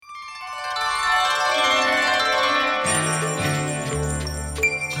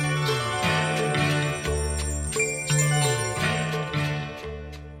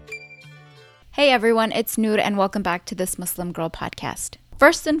everyone, it's Noor and welcome back to this Muslim Girl podcast.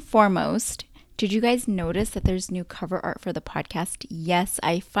 First and foremost, did you guys notice that there's new cover art for the podcast? Yes,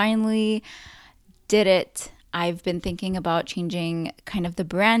 I finally did it. I've been thinking about changing kind of the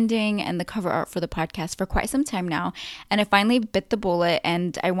branding and the cover art for the podcast for quite some time now. And I finally bit the bullet,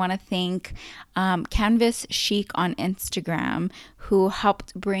 and I want to thank Canvas Chic on Instagram, who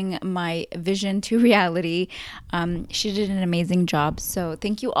helped bring my vision to reality. She did an amazing job. So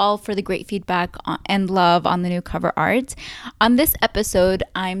thank you all for the great feedback and love on the new cover art. On this episode,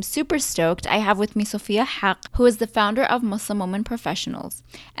 I'm super stoked. I have with me Sofia Haq, who is the founder of Muslim Women Professionals.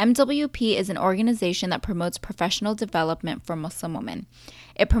 MWP is an organization that promotes professional development for Muslim women.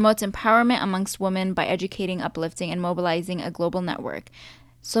 It promotes empowerment amongst women by educating, uplifting, and mobilizing a global network.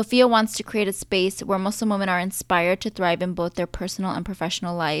 Sofia wants to create a space where Muslim women are inspired to thrive in both their personal and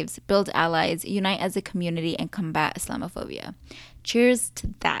professional lives, build allies, unite as a community, and combat Islamophobia. Cheers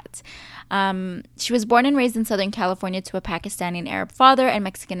to that. She was born and raised in Southern California to a Pakistani and Arab father and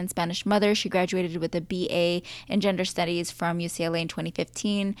Mexican and Spanish mother. She graduated with a BA in Gender Studies from UCLA in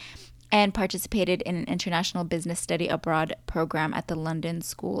 2015 and participated in an international business study abroad program at the London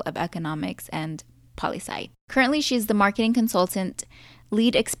School of Economics and Poli-Sci. Currently, she's the marketing consultant,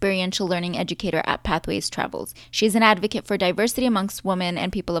 lead experiential learning educator at Pathways Travels. She's an advocate for diversity amongst women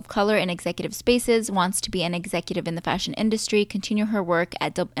and people of color in executive spaces, wants to be an executive in the fashion industry, continue her work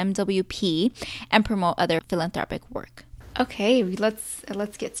at MWP, and promote other philanthropic work. Okay, let's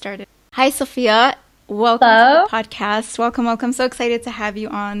get started. Hi, Sofia. Welcome to the podcast. Welcome. So excited to have you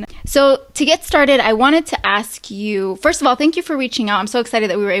on. So to get started, I wanted to ask you, first of all, thank you for reaching out. I'm so excited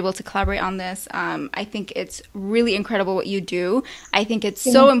that we were able to collaborate on this. I think it's really incredible what you do. I think it's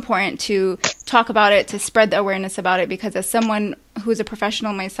so important to talk about it, to spread the awareness about it, because as someone who's a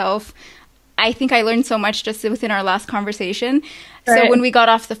professional myself, I think I learned so much just within our last conversation. Right. So when we got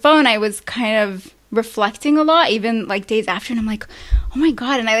off the phone, I was kind of reflecting a lot, even like days after, and I'm like, oh my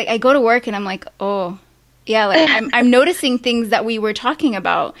God. And I go to work and I'm like, oh yeah, like I'm noticing things that we were talking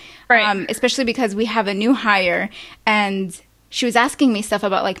about, right. Especially because we have a new hire, and she was asking me stuff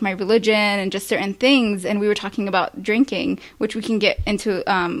about like my religion and just certain things, and we were talking about drinking, which we can get into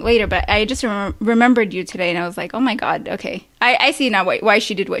later, but I just remembered you today, and I was like, oh my God, okay, I see now why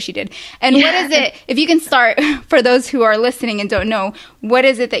she did what she did. And what is it, if you can start, for those who are listening and don't know, what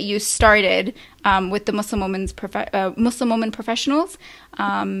is it that you started with the Muslim Women Professionals,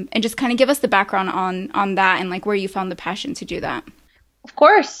 and just kind of give us the background on that and like where you found the passion to do that. Of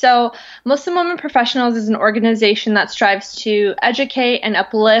course. So Muslim Women Professionals is an organization that strives to educate and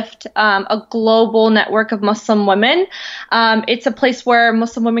uplift a global network of Muslim women. It's a place where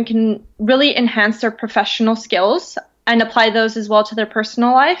Muslim women can really enhance their professional skills and apply those as well to their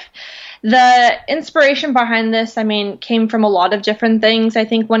personal life. The inspiration behind this, came from a lot of different things. I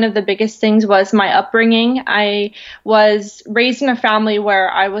think one of the biggest things was my upbringing. I was raised in a family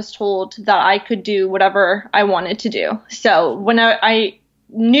where I was told that I could do whatever I wanted to do. So when I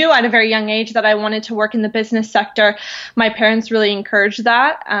knew at a very young age that I wanted to work in the business sector, my parents really encouraged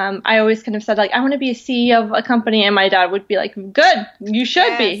that. I always kind of said, like, I want to be a CEO of a company, and my dad would be like, good, you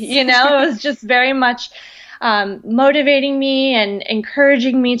should be. You know, it was just very much motivating me and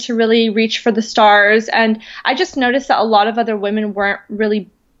encouraging me to really reach for the stars. And I just noticed that a lot of other women weren't really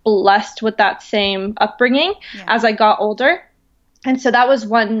blessed with that same upbringing as I got older. And so that was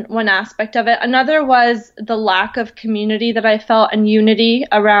one aspect of it. Another was the lack of community that I felt and unity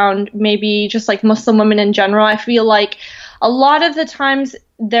around maybe just like Muslim women in general. I feel like a lot of the times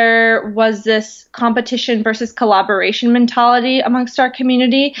there was this competition versus collaboration mentality amongst our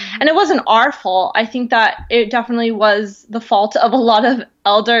community. And it wasn't our fault. I think that it definitely was the fault of a lot of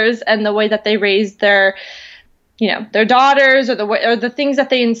elders and the way that they raised their daughters, or the things that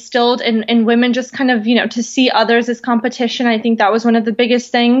they instilled in women, just kind of, to see others as competition. I think that was one of the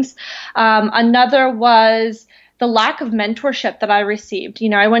biggest things. Another was the lack of mentorship that I received.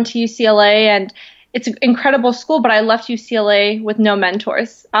 I went to UCLA, and it's an incredible school, but I left UCLA with no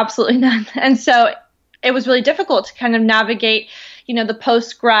mentors, absolutely none. And so it was really difficult to kind of navigate, the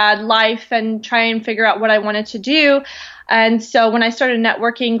post-grad life and try and figure out what I wanted to do. And so when I started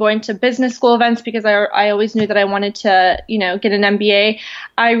networking, going to business school events, because I always knew that I wanted to, get an MBA,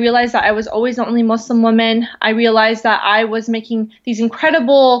 I realized that I was always the only Muslim woman. I realized that I was making these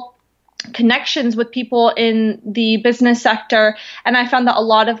incredible connections with people in the business sector. And I found that a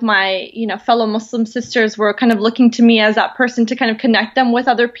lot of my, fellow Muslim sisters were kind of looking to me as that person to kind of connect them with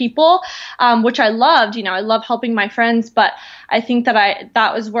other people, which I loved. I love helping my friends, but I think that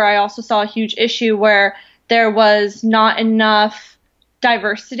was where I also saw a huge issue where there was not enough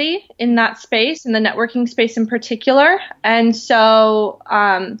diversity in that space, in the networking space in particular. And so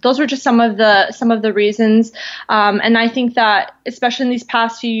those were just some of the reasons. And I think that especially in these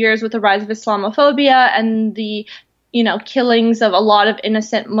past few years with the rise of Islamophobia and the killings of a lot of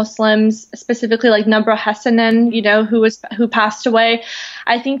innocent Muslims, specifically like Nabra Hassanen, who passed away.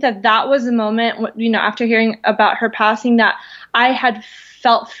 I think that was a moment, after hearing about her passing, that I had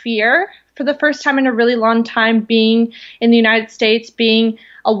felt fear for the first time in a really long time, being in the United States, being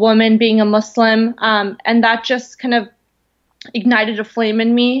a woman, being a Muslim, and that just kind of ignited a flame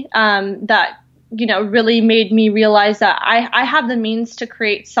in me that really made me realize that I have the means to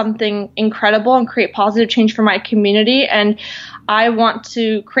create something incredible and create positive change for my community. And I want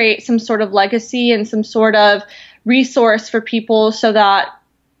to create some sort of legacy and some sort of resource for people so that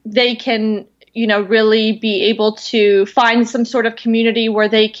they can, really be able to find some sort of community where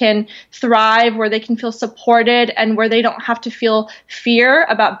they can thrive, where they can feel supported, and where they don't have to feel fear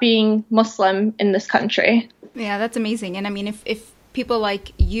about being Muslim in this country. Yeah, that's amazing. And I mean, if people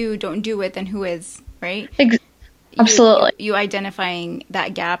like you don't do it, then who is, right? Absolutely. You identifying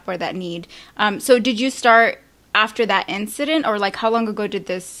that gap or that need. So did you start after that incident, or like how long ago did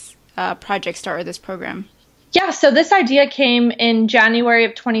this project start, or this program? Yeah, so this idea came in January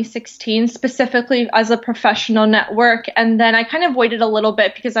of 2016, specifically as a professional network. And then I kind of waited a little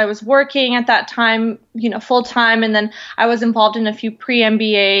bit because I was working at that time, full time. And then I was involved in a few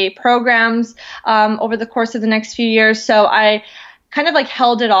pre-MBA programs over the course of the next few years. So I kind of like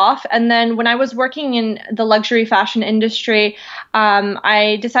held it off. And then when I was working in the luxury fashion industry,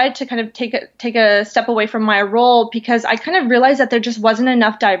 I decided to kind of take a step away from my role because I kind of realized that there just wasn't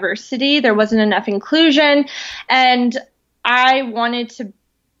enough diversity. There wasn't enough inclusion. And I wanted to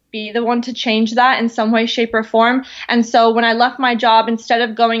be the one to change that in some way, shape, or form. And so when I left my job, instead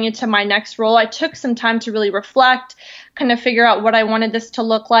of going into my next role, I took some time to really reflect, kind of figure out what I wanted this to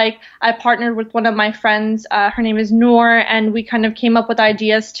look like. I partnered with one of my friends. Her name is Noor, and we kind of came up with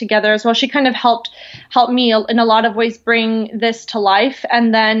ideas together as well. She kind of helped me in a lot of ways bring this to life.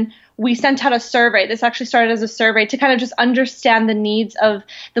 And then we sent out a survey. This actually started as a survey to kind of just understand the needs of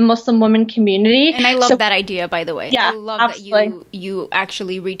the Muslim women community. And I love that idea, by the way. Yeah, I love absolutely. that you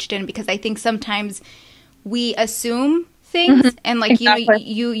actually reached in, because I think sometimes we assume things, and like Exactly.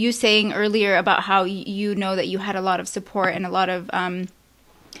 you saying earlier about how that you had a lot of support and a lot of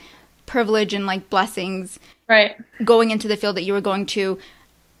privilege and like blessings, right, going into the field that you were going to.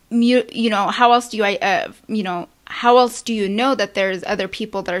 How else do how else do you know that there's other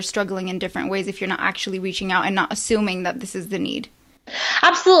people that are struggling in different ways if you're not actually reaching out and not assuming that this is the need?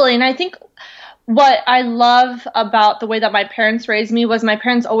 Absolutely. And I think what I love about the way that my parents raised me was my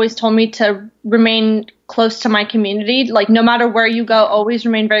parents always told me to remain close to my community. Like, no matter where you go, always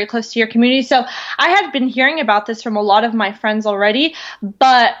remain very close to your community. So I had been hearing about this from a lot of my friends already,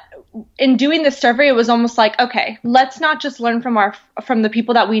 but in doing this survey, it was almost like, okay, let's not just learn from the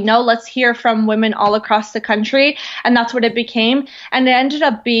people that we know. Let's hear from women all across the country. And that's what it became. And it ended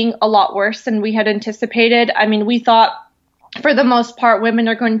up being a lot worse than we had anticipated. I mean, we thought for the most part, women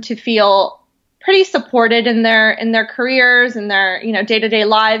are going to feel pretty supported in their careers and their, day-to-day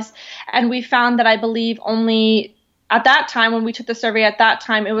lives. And we found that I believe only at that time, when we took the survey at that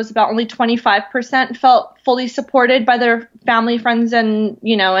time, it was about only 25% felt fully supported by their family, friends, and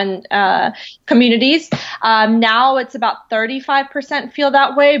communities. Now it's about 35% feel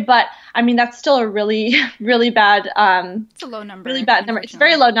that way, but I mean that's still a really, really bad. It's a low number. Really bad number. It's a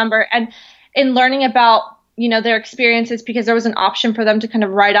very low number. And in learning about their experiences, because there was an option for them to kind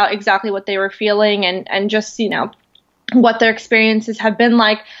of write out exactly what they were feeling and just what their experiences have been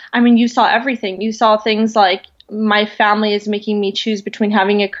like. I mean, you saw everything. You saw things like, my family is making me choose between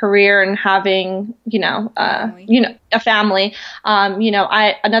having a career and having, a family.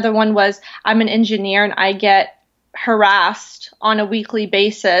 Another one was, I'm an engineer and I get harassed on a weekly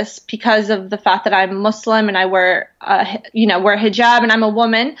basis because of the fact that I'm Muslim and I wear hijab and I'm a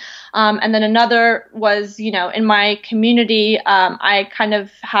woman. And then another was, in my community, I kind of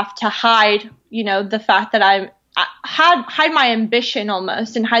have to hide, the fact that hide my ambition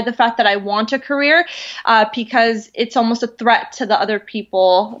almost, and hide the fact that I want a career because it's almost a threat to the other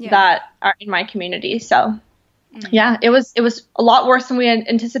people that are in my community. So yeah, it was a lot worse than we had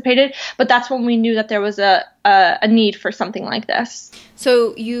anticipated, but that's when we knew that there was a need for something like this.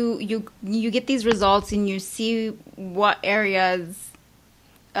 So you get these results and you see what areas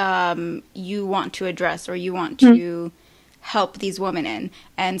you want to address or you want to help these women in.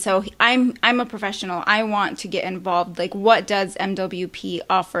 And so I'm a professional. I want to get involved. Like, what does MWP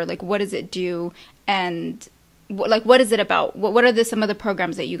offer? Like, what does it do? And what is it about? What are some of the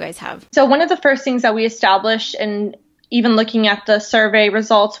programs that you guys have? So one of the first things that we established, and even looking at the survey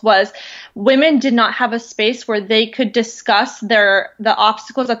results, was women did not have a space where they could discuss the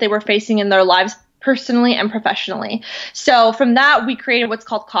obstacles that they were facing in their lives personally and professionally. So from that, we created what's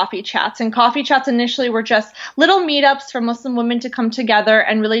called coffee chats. And coffee chats initially were just little meetups for Muslim women to come together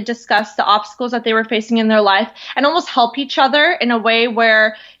and really discuss the obstacles that they were facing in their life and almost help each other in a way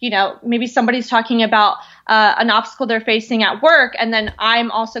where, maybe somebody's talking about an obstacle they're facing at work, and then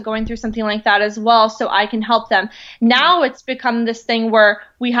I'm also going through something like that as well, so I can help them. Now it's become this thing where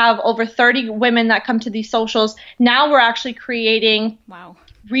we have over 30 women that come to these socials. Now we're actually creating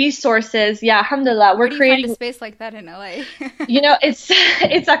resources. Yeah, alhamdulillah. Where do you find a space like that in LA?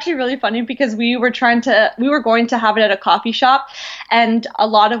 It's actually really funny because we were going to have it at a coffee shop, and a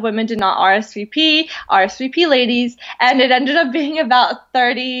lot of women did not RSVP ladies, and it ended up being about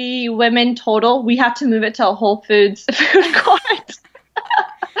 30 women total. We had to move it to a Whole Foods food court.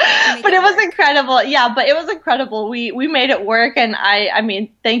 But it was incredible. Yeah, but it was incredible. We made it work, and I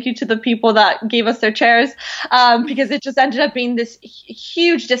mean, thank you to the people that gave us their chairs, because it just ended up being this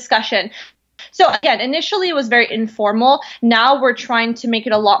huge discussion. So again, initially it was very informal. Now we're trying to make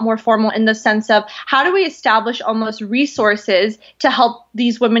it a lot more formal in the sense of how do we establish almost resources to help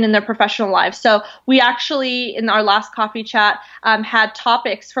these women in their professional lives. So we actually, in our last coffee chat, had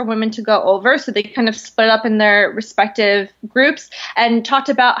topics for women to go over. So they kind of split up in their respective groups and talked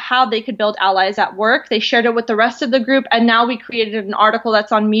about how they could build allies at work. They shared it with the rest of the group. And now we created an article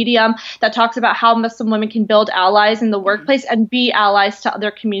that's on Medium that talks about how Muslim women can build allies in the workplace and be allies to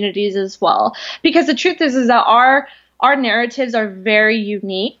other communities as well. Because the truth is that our narratives are very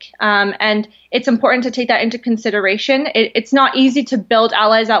unique, and it's important to take that into consideration. It's not easy to build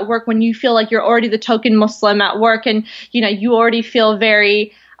allies at work when you feel like you're already the token Muslim at work, and you already feel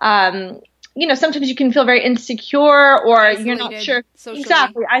very sometimes you can feel very insecure, or isolated, you're not sure socially.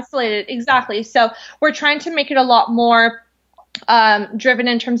 Exactly, isolated, exactly. So we're trying to make it a lot more driven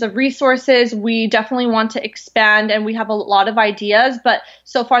in terms of resources. We definitely want to expand, and we have a lot of ideas, but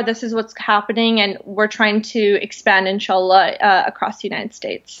so far this is what's happening, and we're trying to expand, inshallah, across the United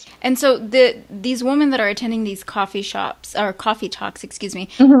States. And so these women that are attending these coffee shops, or coffee talks,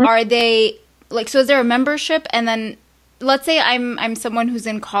 are they so is there a membership? And then let's say I'm someone who's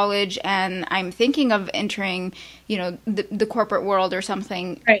in college and I'm thinking of entering, the corporate world or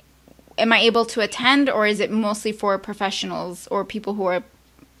something. Right. Am I able to attend, or is it mostly for professionals or people who are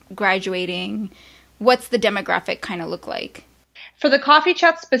graduating? What's the demographic kind of look like? For the coffee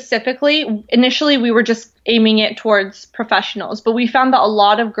chat specifically, initially we were just aiming it towards professionals, but we found that a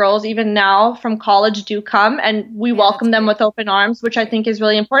lot of girls, even now from college, do come, and we welcome them with open arms, which I think is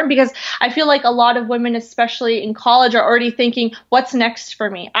really important, because I feel like a lot of women, especially in college, are already thinking, what's next for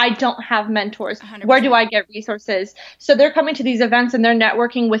me? I don't have mentors. 100%. Where do I get resources? So they're coming to these events and they're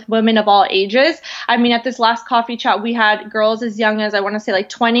networking with women of all ages. I mean, at this last coffee chat, we had girls as young as, I want to say,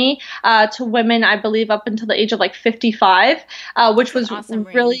 20 to women, I believe, up until the age of 55, which was awesome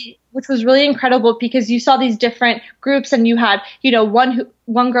really incredible, because you saw these different groups, and you had,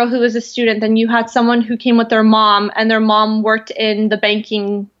 one girl who was a student, then you had someone who came with their mom, and their mom worked in the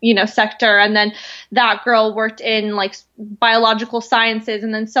banking, sector, and then that girl worked in biological sciences,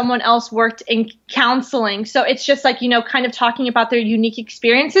 and then someone else worked in counseling. So it's just kind of talking about their unique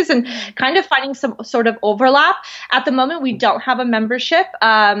experiences and kind of finding some sort of overlap. At the moment, we don't have a membership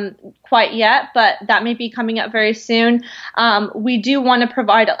quite yet, but that may be coming up very soon. We do want to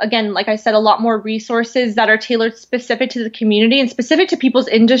provide, again, like I said, a lot more resources that are tailored specific to the community and specific to people's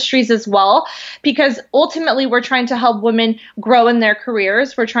industries as well, because ultimately we're trying to help women grow in their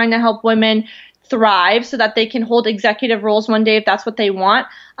careers. We're trying to help women thrive so that they can hold executive roles one day if that's what they want,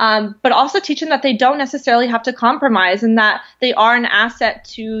 but also teach them that they don't necessarily have to compromise, and that they are an asset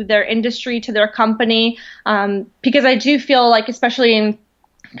to their industry, to their company, because I do feel like, especially in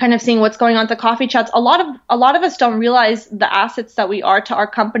kind of seeing what's going on at the coffee chats, a lot of us don't realize the assets that we are to our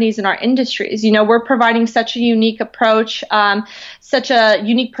companies and our industries. We're providing such a unique approach, such a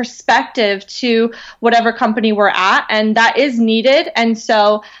unique perspective to whatever company we're at, and that is needed. And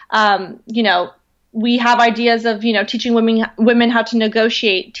so, we have ideas of, teaching women how to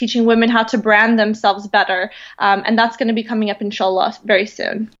negotiate, teaching women how to brand themselves better, and that's going to be coming up, inshallah, very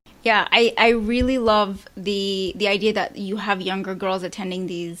soon. Yeah, I really love the idea that you have younger girls attending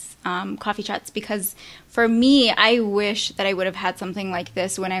these coffee chats, because for me, I wish that I would have had something like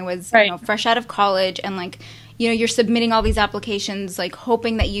this when I was fresh out of college, and you're submitting all these applications,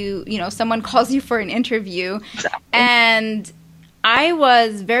 hoping that someone calls you for an interview. Exactly. And I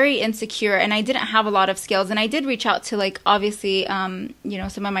was very insecure, and I didn't have a lot of skills, and I did reach out to obviously some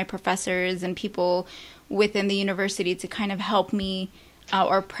of my professors and people within the university to kind of help me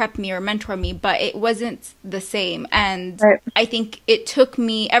or prep me or mentor me, but it wasn't the same. And Right. I think it took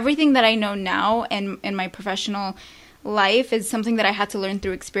me, everything that I know now in my professional life is something that I had to learn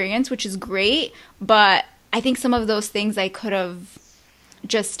through experience, which is great. But I think some of those things I could have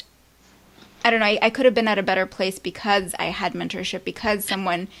just, I don't know, I could have been at a better place because I had mentorship, because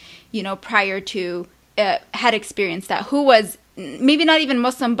someone, prior to had experienced that, who was maybe not even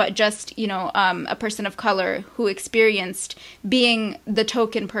Muslim, but just, a person of color who experienced being the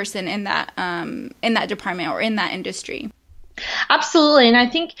token person in that department or in that industry. Absolutely. And I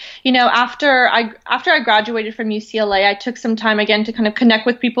think, after I graduated from UCLA, I took some time again to kind of connect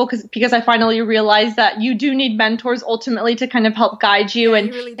with people because I finally realized that you do need mentors ultimately to kind of help guide you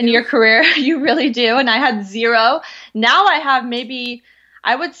in your career. You really do. And I had zero. Now I have maybe,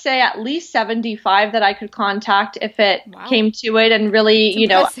 I would say, at least 75 that I could contact if it came to it. And really,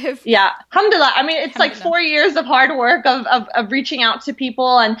 impressive. Yeah, alhamdulillah. I mean, it's like 4 years of hard work of reaching out to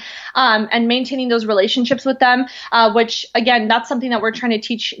people and maintaining those relationships with them, which, again, that's something that we're trying to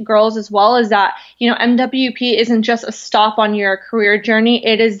teach girls as well, is that, MWP isn't just a stop on your career journey.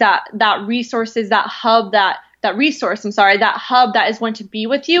 It is that resources, that hub, that hub that is going to be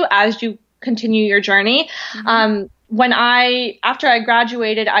with you as you continue your journey. Mm-hmm. After I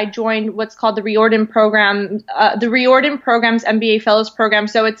graduated, I joined what's called the Riordan program, the Riordan program's MBA Fellows program.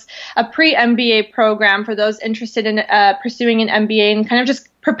 So it's a pre-MBA program for those interested in pursuing an MBA, and kind of just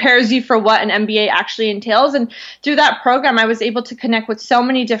prepares you for what an MBA actually entails. And through that program, I was able to connect with so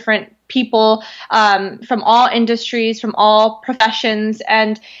many different people from all industries, from all professions.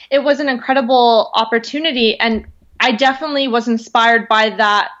 And it was an incredible opportunity. And I definitely was inspired by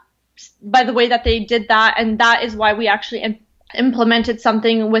the way that they did that. And that is why we actually implemented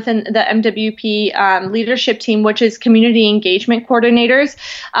something within the MWP leadership team, which is community engagement coordinators.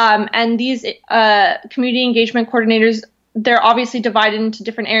 And these community engagement coordinators, they're obviously divided into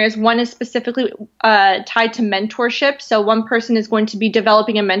different areas. One is specifically tied to mentorship. So one person is going to be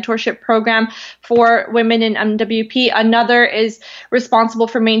developing a mentorship program for women in MWP. Another is responsible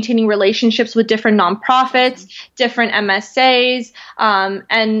for maintaining relationships with different nonprofits, different MSAs.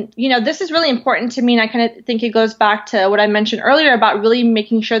 And, this is really important to me. And I kind of think it goes back to what I mentioned earlier about really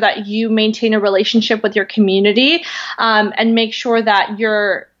making sure that you maintain a relationship with your community, and make sure that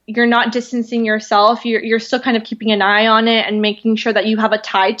you're not distancing yourself. You're still kind of keeping an eye on it and making sure that you have a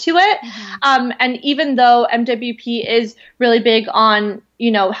tie to it. Mm-hmm. And even though MWP is really big on,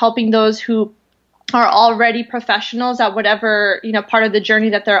 helping those who are already professionals at whatever, part of the journey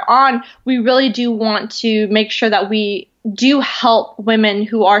that they're on, we really do want to make sure that we do help women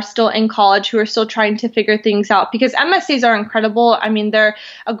who are still in college, who are still trying to figure things out, because MSAs are incredible. I mean, they're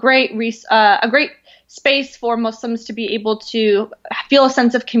a great space for Muslims to be able to feel a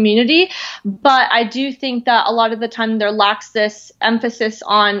sense of community. But I do think that a lot of the time there lacks this emphasis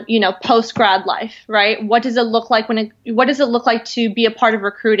on, post-grad life, right? What does it look like what does it look like to be a part of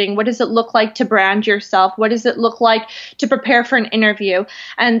recruiting? What does it look like to brand yourself? What does it look like to prepare for an interview?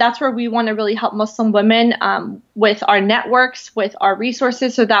 And that's where we want to really help Muslim women with our networks, with our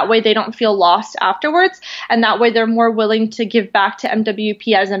resources, so that way they don't feel lost afterwards. And that way they're more willing to give back to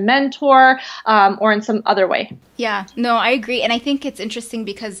MWP as a mentor, or in some other way. Yeah, no, I agree. And I think it's interesting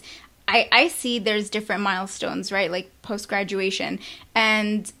because I see there's different milestones, right? Like post-graduation.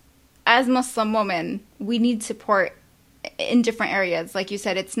 And as Muslim women, we need support in different areas. Like you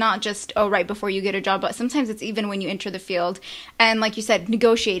said, it's not just, right before you get a job, but sometimes it's even when you enter the field. And like you said,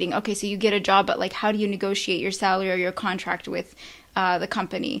 negotiating. Okay, so you get a job, but like, how do you negotiate your salary or your contract with the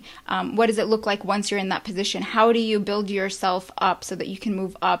company? What does it look like once you're in that position? How do you build yourself up so that you can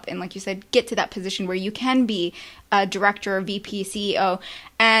move up and, like you said, get to that position where you can be a director, or VP, CEO?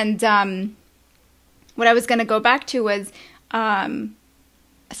 And what I was going to go back to was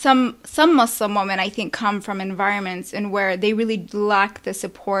some Muslim women, I think, come from environments in where they really lack the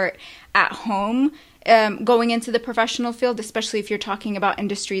support at home going into the professional field, especially if you're talking about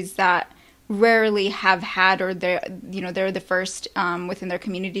industries that rarely have had, or they're the first within their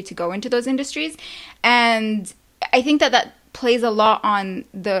community to go into those industries. And I think that plays a lot on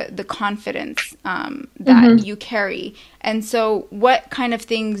the confidence that you carry. And so what kind of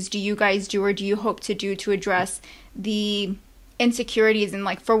things do you guys do, or do you hope to do, to address the insecurities and,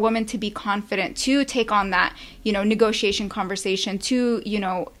 like, for women to be confident to take on that, negotiation conversation, to,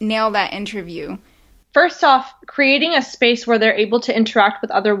 nail that interview? First off, creating a space where they're able to interact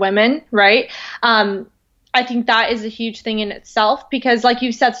with other women, right? I think that is a huge thing in itself, because like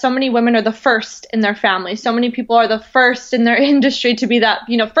you said, so many women are the first in their family. So many people are the first in their industry to be that,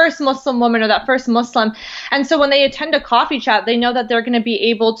 first Muslim woman or that first Muslim. And so when they attend a coffee chat, they know that they're going to be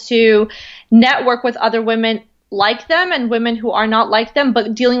able to network with other women like them and women who are not like them,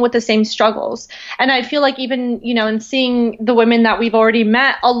 but dealing with the same struggles. And I feel like even, in seeing the women that we've already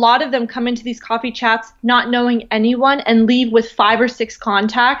met, a lot of them come into these coffee chats not knowing anyone and leave with 5 or 6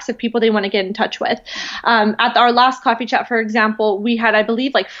 contacts of people they want to get in touch with. At our last coffee chat, for example, we had, I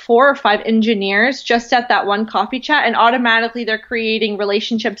believe, like 4 or 5 engineers just at that one coffee chat, and automatically they're creating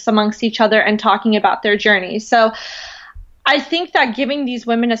relationships amongst each other and talking about their journeys. So I think that giving these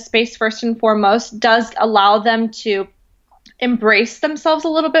women a space first and foremost does allow them to embrace themselves a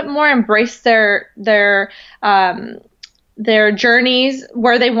little bit more, embrace their journeys,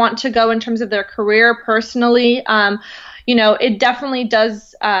 where they want to go in terms of their career personally. It definitely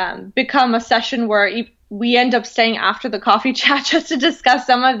does become a session where we end up staying after the coffee chat just to discuss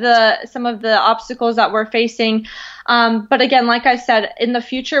some of the obstacles that we're facing. But again, like I said, in the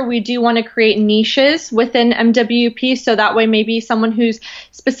future, we do want to create niches within MWP. So that way, maybe someone who's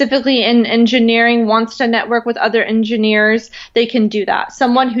specifically in engineering wants to network with other engineers, they can do that.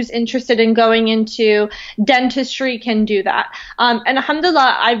 Someone who's interested in going into dentistry can do that. And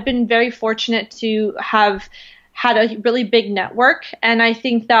alhamdulillah, I've been very fortunate to have had a really big network. And I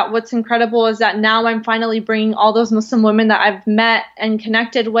think that what's incredible is that now I'm finally bringing all those Muslim women that I've met and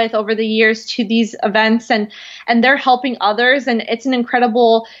connected with over the years to these events, and they're helping others. And it's an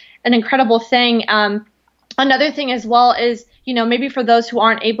incredible thing. Another thing as well is, maybe for those who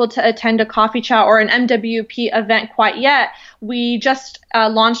aren't able to attend a coffee chat or an MWP event quite yet, we just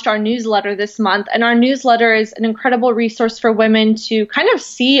launched our newsletter this month. And our newsletter is an incredible resource for women to kind of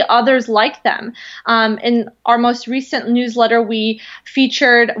see others like them. In our most recent newsletter, we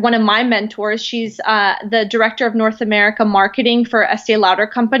featured one of my mentors. She's the director of North America marketing for Estee Lauder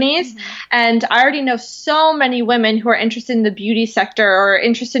companies. Mm-hmm. And I already know so many women who are interested in the beauty sector or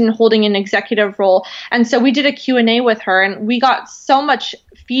interested in holding an executive role. And so we did a Q&A with her, and we got so much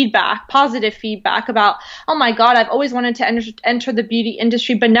feedback, positive feedback about, oh my God, I've always wanted to enter the beauty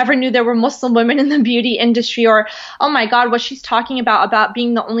industry, but never knew there were Muslim women in the beauty industry. Or, oh my God, what she's talking about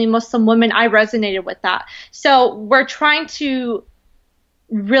being the only Muslim woman, I resonated with that. So we're trying to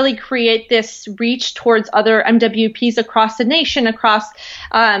really create this reach towards other MWPs across the nation, across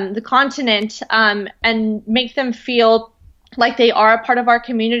the continent, and make them feel like they are a part of our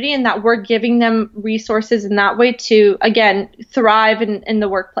community, and that we're giving them resources in that way to, again, thrive in the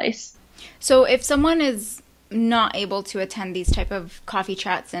workplace. So if someone is not able to attend these type of coffee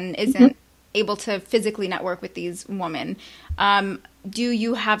chats and isn't able to physically network with these women, do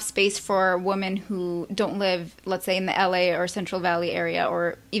you have space for women who don't live, let's say, in the LA or Central Valley area,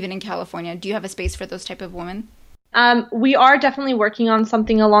 or even in California? Do you have a space for those type of women? We are definitely working on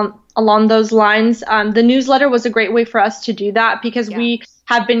something along those lines. The newsletter was a great way for us to do that, because we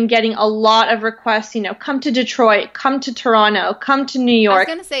have been getting a lot of requests, come to Detroit, come to Toronto, come to New York. I was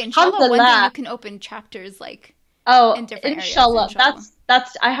going to say, inshallah, one day you can open chapters in different inshallah. areas.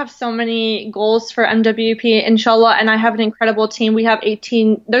 That's I have so many goals for MWP, inshallah, and I have an incredible team. We have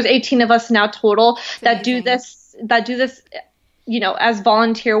 18, there's 18 of us now total that do this, as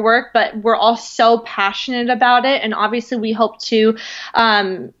volunteer work, but we're all so passionate about it. And obviously we hope to,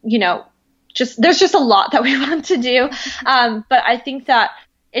 there's just a lot that we want to do. But I think that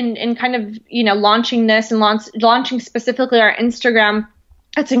in kind of, launching this and launching specifically our Instagram,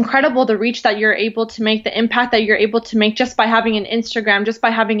 it's incredible the reach that you're able to make, the impact that you're able to make just by having an Instagram, just by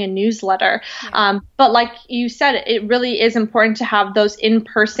having a newsletter. Yeah. But like you said, it really is important to have those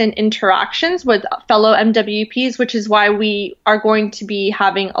in-person interactions with fellow MWPs, which is why we are going to be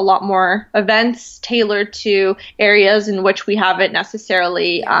having a lot more events tailored to areas in which we haven't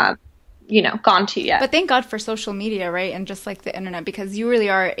necessarily gone to yet. But thank God for social media, right? And just like the internet, because you really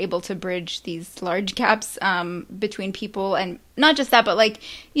are able to bridge these large gaps between people. And not just that, but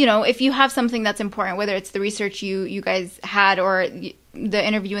if you have something that's important, whether it's the research you guys had or the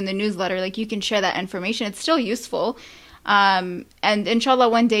interview in the newsletter, you can share that information. It's still useful. And inshallah,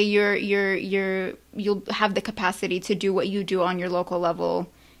 one day you'll have the capacity to do what you do on your local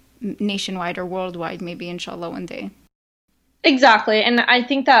level, nationwide or worldwide, maybe, inshallah, one day. Exactly. And I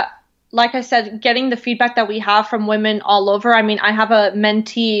think that, like I said, getting the feedback that we have from women all over. I mean, I have a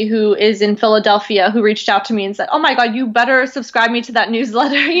mentee who is in Philadelphia who reached out to me and said, oh my God, you better subscribe me to that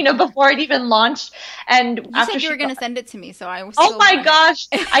newsletter, before it even launched. And you said you were going to send it to me, so I was gosh,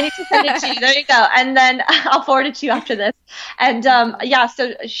 I need to send it to you. There you go. And then I'll forward it to you after this. And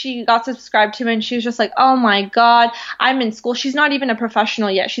so she got subscribed to me, and she was just like, oh my God, I'm in school. She's not even a professional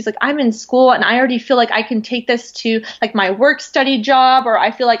yet. She's like, I'm in school and I already feel like I can take this to my work study job, or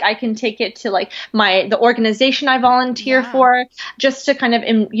I feel like I can take it to like the organization I volunteer for, just to kind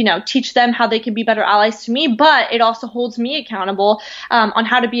of, teach them how they can be better allies to me. But it also holds me accountable on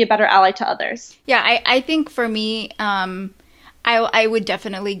how to be a better ally to others. Yeah, I think for me, I would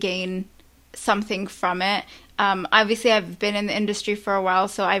definitely gain something from it. Obviously, I've been in the industry for a while,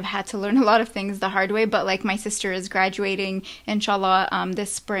 so I've had to learn a lot of things the hard way. But like my sister is graduating, inshallah,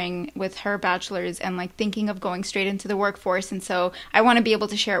 this spring with her bachelor's and like thinking of going straight into the workforce. And so I want to be able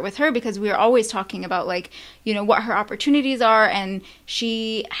to share it with her because we are always talking about like, what her opportunities are. And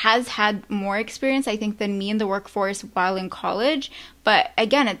she has had more experience, I think, than me in the workforce while in college. But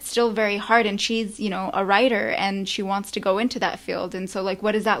again, it's still very hard, and she's, a writer and she wants to go into that field. And so like,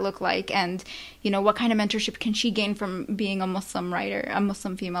 what does that look like? And, what kind of mentorship can she gain from being a Muslim writer, a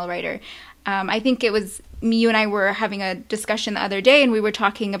Muslim female writer? I think it was you and I were having a discussion the other day, and we were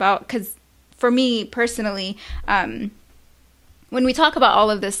talking about, because for me personally, when we talk about all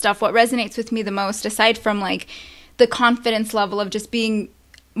of this stuff, what resonates with me the most, aside from like the confidence level of just being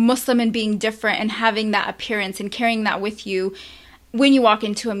Muslim and being different and having that appearance and carrying that with you, when you walk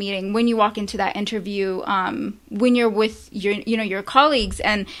into a meeting, when you walk into that interview, when you're with your colleagues.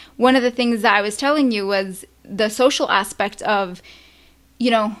 And one of the things that I was telling you was the social aspect of, you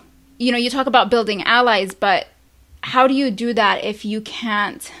talk about building allies, but how do you do that if you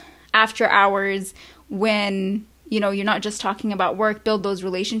can't, after hours, when, you're not just talking about work, build those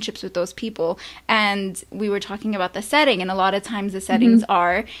relationships with those people? And we were talking about the setting, and a lot of times the settings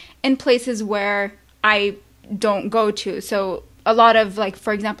are in places where I don't go to. So a lot of, like,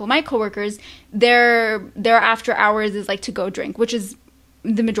 for example, my coworkers, their after hours is like to go drink, which is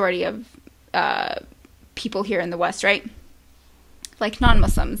the majority of people here in the West, right? Like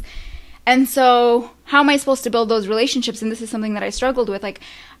non-Muslims. And so how am I supposed to build those relationships? And this is something that I struggled with. Like,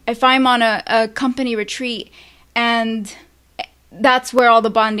 if I'm on a company retreat and that's where all the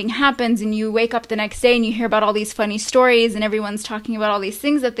bonding happens, and you wake up the next day and you hear about all these funny stories and everyone's talking about all these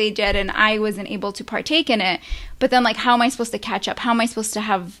things that they did, and I wasn't able to partake in it. But then, like, how am I supposed to catch up? How am I supposed to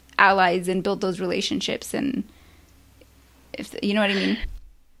have allies and build those relationships? And if you know what I mean?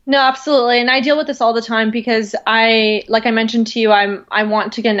 No, absolutely. And I deal with this all the time because like I mentioned to you, I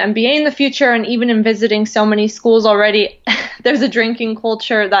want to get an MBA in the future, and even in visiting so many schools already, there's a drinking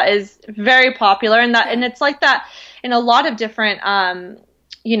culture that is very popular, and it's like that in a lot of different,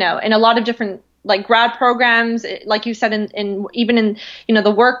 in a lot of different like grad programs, like you said, in even in,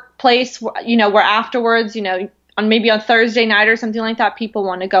 the workplace, where afterwards, on Thursday night or something like that, people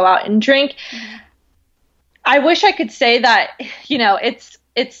want to go out and drink. Mm-hmm. I wish I could say that,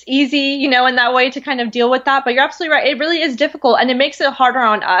 it's easy, in that way to kind of deal with that. But you're absolutely right. It really is difficult, and it makes it harder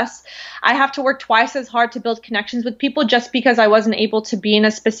on us. I have to work twice as hard to build connections with people just because I wasn't able to be in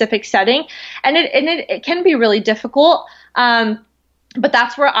a specific setting. And it can be really difficult. But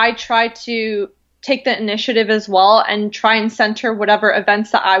that's where I try to take the initiative as well and try and center whatever events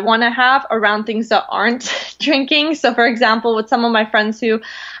that I want to have around things that aren't drinking. So for example, with some of my friends who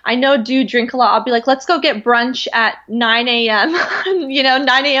I know do drink a lot, I'll be like, let's go get brunch at 9 a.m.,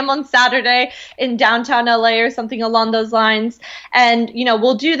 9 a.m. on Saturday in downtown LA or something along those lines. And,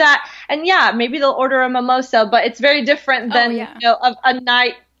 we'll do that. And yeah, maybe they'll order a mimosa, but it's very different than, a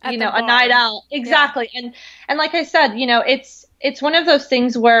night, a night out. Exactly. Yeah. And like I said, it's one of those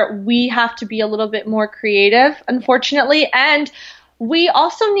things where we have to be a little bit more creative, unfortunately. And we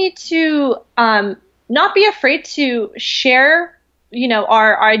also need to not be afraid to share,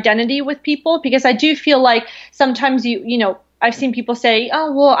 our identity with people, because I do feel like sometimes I've seen people say,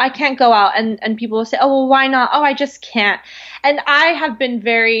 oh, well, I can't go out. And people will say, oh, well, why not? Oh, I just can't. And I have been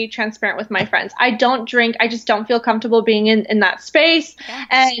very transparent with my friends. I don't drink. I just don't feel comfortable being in that space. Yes.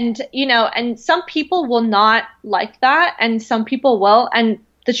 And, and some people will not like that, and some people will. And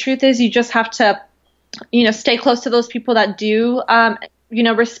the truth is, you just have to, stay close to those people that do,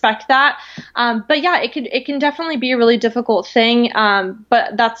 respect that. But yeah, it can definitely be a really difficult thing.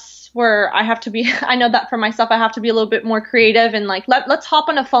 But that's where I have to be. I know that for myself, I have to be a little bit more creative and like, let's hop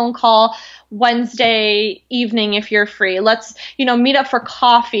on a phone call Wednesday evening if you're free. Let's, meet up for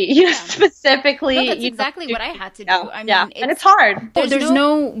coffee, specifically. No, that's exactly what I had to do. I mean, and it's hard. There's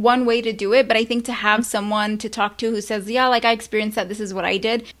no one way to do it, but I think to have someone to talk to who says, yeah, like I experienced that, this is what I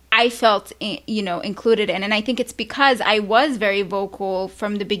did, I felt, included in. And I think it's because I was very vocal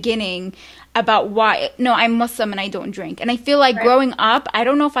from the beginning about why, no, I'm Muslim and I don't drink. And I feel like growing up, I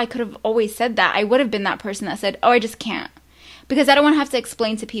don't know if I could have always said that. I would have been that person that said, oh, I just can't. Because I don't want to have to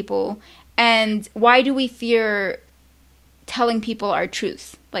explain to people. And why do we fear telling people our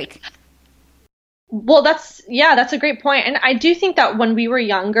truth? Like, Well, that's a great point. And I do think that when we were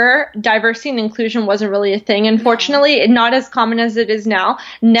younger, diversity and inclusion wasn't really a thing. Unfortunately, not as common as it is now.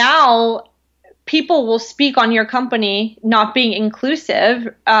 Now, people will speak on your company not being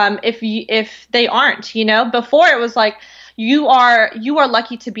inclusive if they aren't, Before it was like you are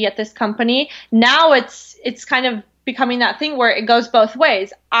lucky to be at this company. Now it's kind of becoming that thing where it goes both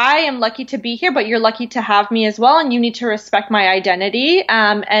ways. I am lucky to be here, but you're lucky to have me as well, and you need to respect my identity,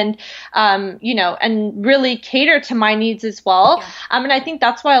 and really cater to my needs as well. Yeah. And I think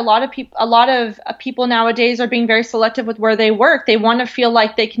that's why a lot of people nowadays are being very selective with where they work. They want to feel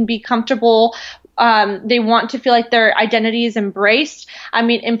like they can be comfortable. They want to feel like their identity is embraced. I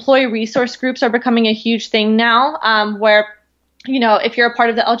mean, employee resource groups are becoming a huge thing now, where if you're a part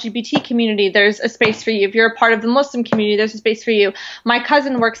of the LGBT community, there's a space for you. If you're a part of the Muslim community, there's a space for you. My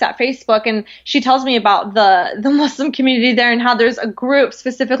cousin works at Facebook, and she tells me about the Muslim community there and how there's a group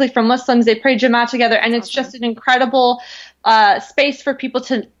specifically for Muslims. They pray Jumu'ah together, and it's just an incredible space for people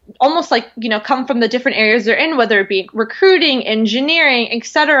to almost come from the different areas they're in, whether it be recruiting, engineering,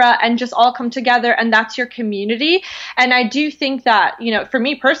 etc., and just all come together, and that's your community. And I do think that, for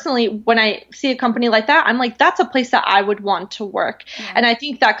me personally, when I see a company like that, I'm like, that's a place that I would want to work. Yeah. And I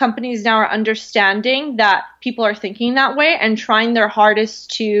think that companies now are understanding that people are thinking that way and trying their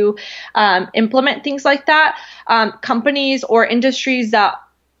hardest to implement things like that. Companies or industries that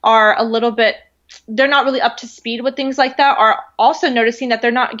are a little bit, they're not really up to speed with things like that, are also noticing that they're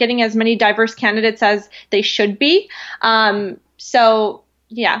not getting as many diverse candidates as they should be. So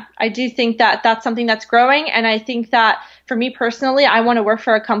yeah, I do think that that's something that's growing. And I think that for me personally, I want to work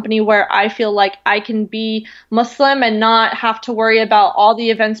for a company where I feel like I can be Muslim and not have to worry about all the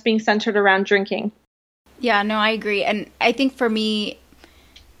events being centered around drinking. Yeah, no, I agree. And I think for me,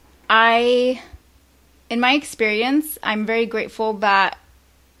 in my experience, I'm very grateful that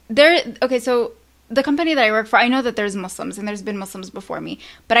so the company that I work for, I know that there's Muslims, and there's been Muslims before me,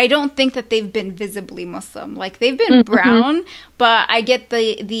 but I don't think that they've been visibly Muslim. Like, they've been brown, but I get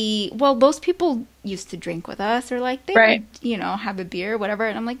well, those people used to drink with us, or like they would, have a beer, whatever.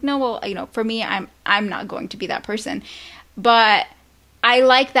 And I'm like, no, well, for me, I'm not going to be that person. But I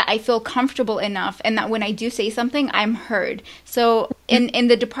like that I feel comfortable enough, and that when I do say something, I'm heard. So in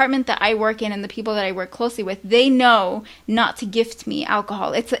the department that I work in, and the people that I work closely with, they know not to gift me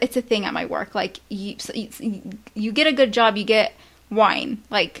alcohol. It's a thing at my work. Like, you get a good job, you get wine,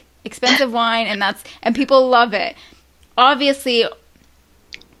 like expensive wine, and people love it. Obviously,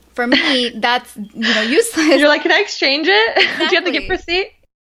 for me, that's useless. You're like, can I exchange it? Exactly. Do you have the gift receipt?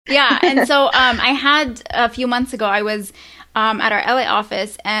 Yeah, and so I had a few months ago, I was at our LA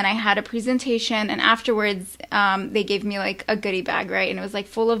office, and I had a presentation, and afterwards they gave me like a goodie bag, right? And it was like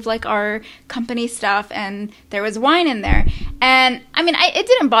full of like our company stuff, and there was wine in there. And I mean, it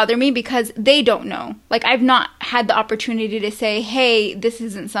didn't bother me because they don't know. Like, I've not had the opportunity to say, hey, this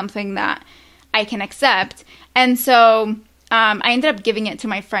isn't something that I can accept. And so I ended up giving it to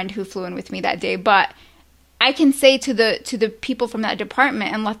my friend who flew in with me that day. But I can say to the people from that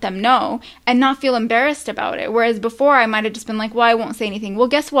department and let them know and not feel embarrassed about it. Whereas before, I might have just been like, well, I won't say anything. Well,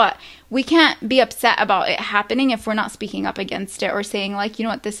 guess what? We can't be upset about it happening if we're not speaking up against it, or saying like, you know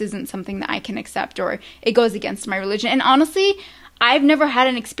what, this isn't something that I can accept, or it goes against my religion. And honestly, I've never had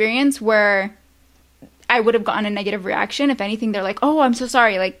an experience where I would have gotten a negative reaction. If anything, they're like, oh, I'm so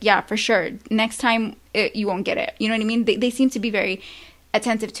sorry. Like, yeah, for sure. Next time you won't get it. You know what I mean? They seem to be very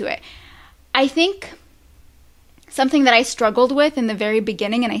attentive to it. I think something that I struggled with in the very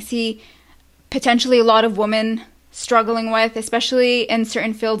beginning, and I see potentially a lot of women struggling with, especially in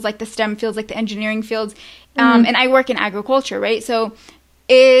certain fields like the STEM fields, like the engineering fields, and I work in agriculture, right? So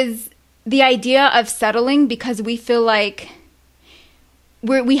is the idea of settling because we feel like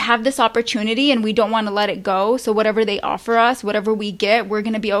we have this opportunity and we don't want to let it go. So whatever they offer us, whatever we get, we're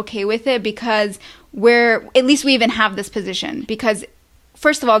going to be okay with it because at least we even have this position. Because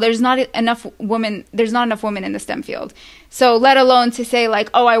first of all, there's not enough women in the STEM field. So let alone to say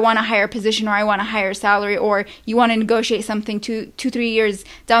like, oh, I want a higher position, or I want a higher salary, or you want to negotiate something 2-3 years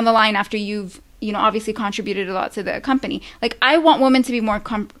down the line after you've, obviously contributed a lot to the company. Like, I want women to be more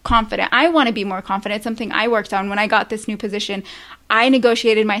confident. I want to be more confident. It's something I worked on when I got this new position. I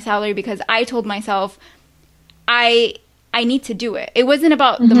negotiated my salary because I told myself I need to do it. It wasn't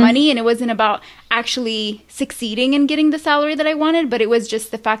about the money, and it wasn't about actually succeeding in getting the salary that I wanted, but it was just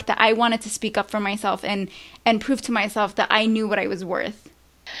the fact that I wanted to speak up for myself and prove to myself that I knew what I was worth.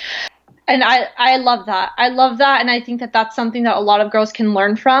 And I love that. I love that. And I think that that's something that a lot of girls can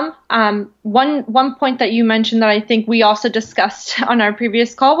learn from. One point that you mentioned that I think we also discussed on our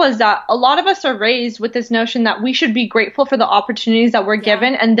previous call was that a lot of us are raised with this notion that we should be grateful for the opportunities that we're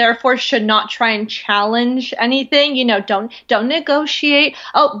given, and therefore should not try and challenge anything. You know, don't negotiate.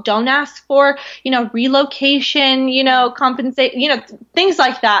 Oh, don't ask for, relocation, compensate, things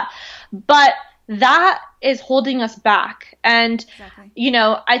like that. But that is holding us back. And,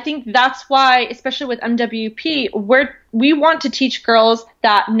 I think that's why, especially with MWP, we want to teach girls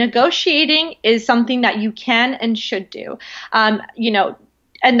that negotiating is something that you can and should do. And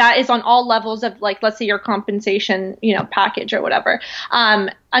that is on all levels of, like, let's say your compensation, package or whatever.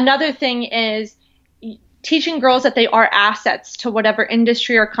 Another thing is teaching girls that they are assets to whatever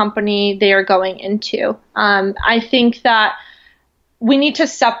industry or company they are going into. I think that we need to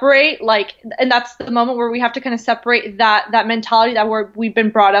separate, and that's the moment where we have to kind of separate that mentality that we've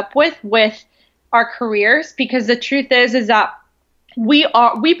been brought up with our careers, because the truth is that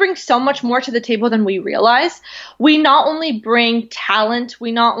we bring so much more to the table than we realize. We not only bring talent,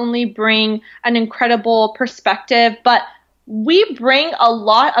 we not only bring an incredible perspective, but we bring a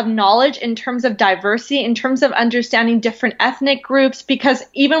lot of knowledge in terms of diversity, in terms of understanding different ethnic groups, because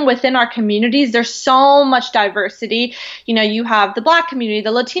even within our communities, there's so much diversity. You have the Black community,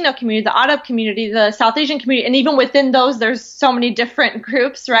 the Latino community, the Arab community, the South Asian community, and even within those, there's so many different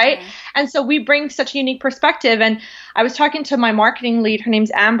groups, right? Mm-hmm. And so we bring such a unique perspective. And I was talking to my marketing lead, her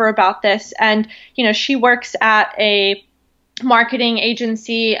name's Amber, about this, and, she works at a marketing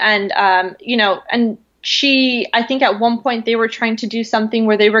agency, and, I think at one point they were trying to do something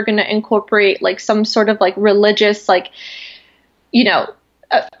where they were going to incorporate some sort of religious,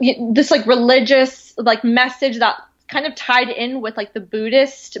 this religious message that kind of tied in with the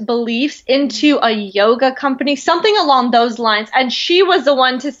Buddhist beliefs into a yoga company, something along those lines. And she was the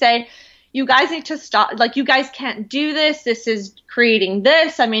one to say, you guys need to stop. You guys can't do this. This is creating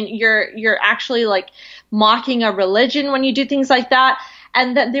this. I mean, you're actually mocking a religion when you do things like that.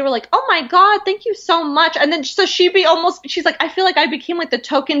 And then they were like, oh my God, thank you so much. And then so she's like, I feel like I became the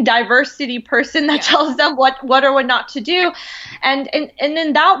token diversity person that tells them what or what not to do. And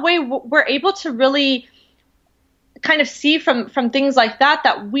in that way, we're able to really kind of see from things like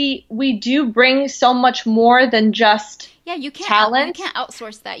that we do bring so much more than just talent. You can't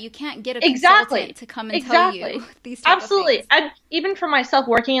outsource that. You can't get a consultant to come and tell you these types of things. And even for myself,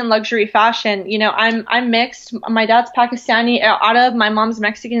 working in luxury fashion, I'm mixed. My dad's Pakistani, Arab. My mom's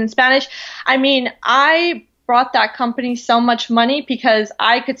Mexican and Spanish. I mean, I brought that company so much money because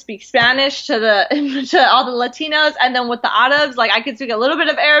I could speak Spanish to all the Latinos, and then with the Arabs, I could speak a little bit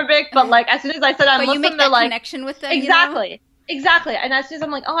of Arabic, but as soon as I said I'm Muslim, you make that connection with them. Exactly. And as soon as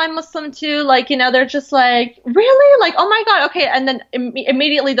I'm oh, I'm Muslim too, they're just really? Oh my God, okay. And then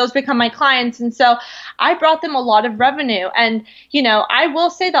immediately those become my clients. And so I brought them a lot of revenue. And, I will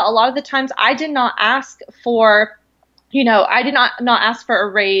say that a lot of the times I did not ask for ask for a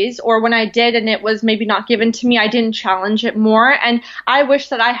raise, or when I did and it was maybe not given to me, I didn't challenge it more. And I wish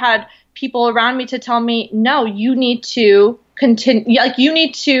that I had people around me to tell me, no, you need to continue, you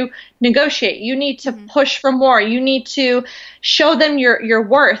need to negotiate, you need to push for more, you need to show them your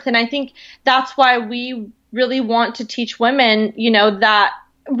worth. And I think that's why we really want to teach women, that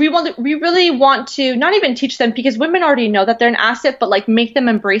we really want to not even teach them, because women already know that they're an asset, but make them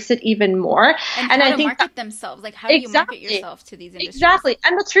embrace it even more. And I think market themselves, how do you market yourself to these industries? Exactly.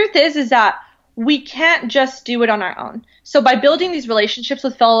 And the truth is that we can't just do it on our own. So by building these relationships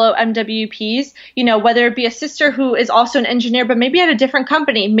with fellow MWPs, whether it be a sister who is also an engineer, but maybe at a different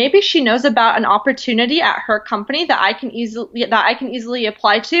company, maybe she knows about an opportunity at her company that I can easily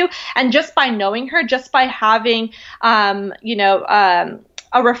apply to. And just by knowing her, just by having,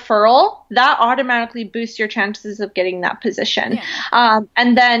 a referral, that automatically boosts your chances of getting that position. Yeah.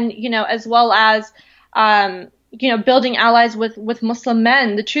 And then, as well as, building allies with Muslim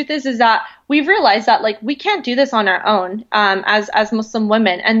men. The truth is that we've realized that we can't do this on our own, as Muslim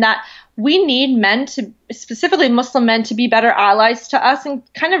women, and that we need men to, specifically Muslim men, to be better allies to us, and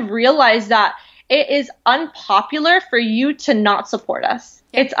kind of realize that it is unpopular for you to not support us.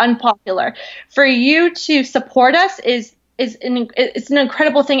 Yeah. It's unpopular. For you to support us it's an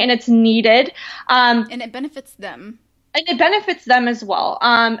incredible thing, and it's needed. And it benefits them. And it benefits them as well.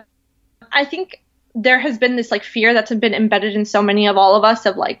 I think there has been this fear that's been embedded in so many of all of us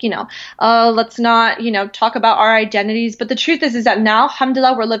of let's not, talk about our identities. But the truth is that now,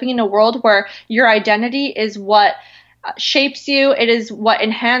 alhamdulillah, we're living in a world where your identity is what shapes you. It is what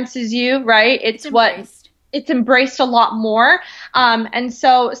enhances you, right? It's what it's embraced a lot more. And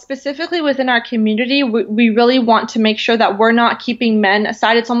so specifically within our community, we really want to make sure that we're not keeping men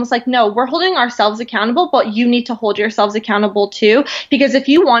aside. It's almost like, no, we're holding ourselves accountable, but you need to hold yourselves accountable too. Because if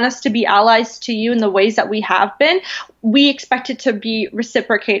you want us to be allies to you in the ways that we have been, we expect it to be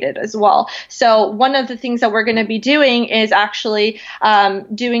reciprocated as well. So one of the things that we're going to be doing is actually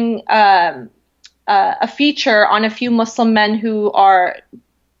doing a feature on a few Muslim men who are,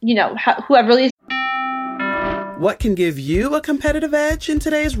 who have really. What can give you a competitive edge in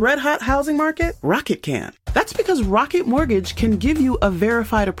today's red-hot housing market? Rocket can. That's because Rocket Mortgage can give you a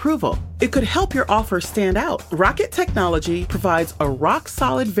verified approval. It could help your offer stand out. Rocket Technology provides a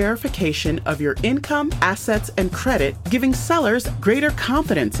rock-solid verification of your income, assets, and credit, giving sellers greater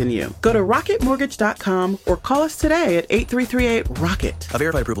confidence in you. Go to rocketmortgage.com or call us today at 8338-ROCKET. A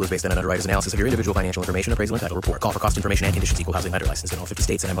verified approval is based on an underwriter's analysis of your individual financial information, appraisal, and title report. Call for cost information and conditions. Equal housing lender license in all 50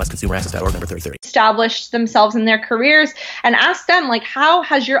 states and MLSConsumerAccess.org number 3030. Established themselves in their careers, and ask them, like, how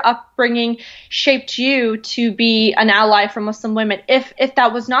has your upbringing shaped you to be an ally for Muslim women? If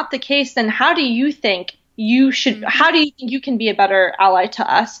that was not the case, then how do you think you should, how do you think you can be a better ally to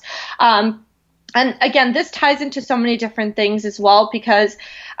us? And again, this ties into so many different things as well, because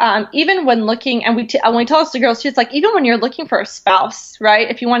even when looking, and we tell us to girls too, it's like, even when you're looking for a spouse, right?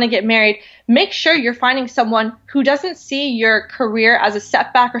 If you want to get married, make sure you're finding someone who doesn't see your career as a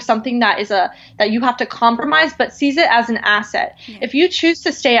setback or something that you have to compromise, but sees it as an asset. Yeah. If you choose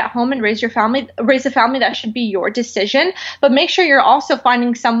to stay at home and raise a family, that should be your decision. But make sure you're also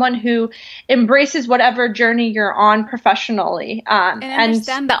finding someone who embraces whatever journey you're on professionally. And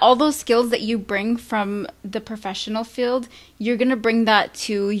understand that all those skills that you bring from the professional field, you're going to bring that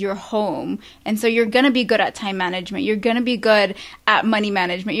to your home. And so you're going to be good at time management. You're going to be good at money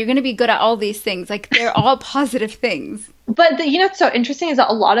management. You're going to be good at all these things. Like, they're all positive things. But what's so interesting is that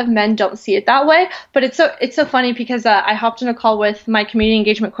a lot of men don't see it that way. But it's so funny because I hopped on a call with my community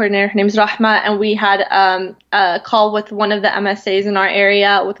engagement coordinator. Her name is Rahma, and we had a call with one of the MSAs in our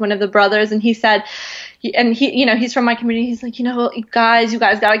area with one of the brothers, and he said, and he's from my community. He's like, you guys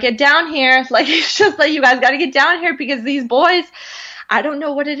got to get down here. Like, it's just like, you guys got to get down here because these boys, I don't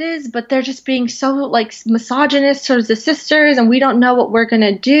know what it is, but they're just being so like misogynist towards the sisters, and we don't know what we're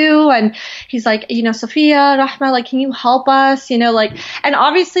gonna do. And he's like, Sofia, Rahma, like, can you help us? And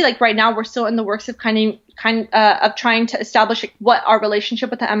obviously, like, right now we're still in the works of kind of trying to establish like, what our relationship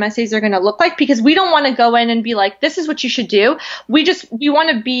with the MSAs are going to look like, because we don't want to go in and be like, this is what you should do. We want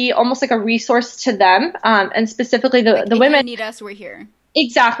to be almost like a resource to them, and specifically the women. If you need us, we're here.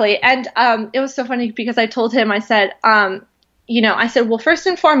 Exactly. And it was so funny because I told him, I said, well, first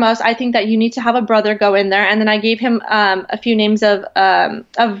and foremost, I think that you need to have a brother go in there. And then I gave him a few names of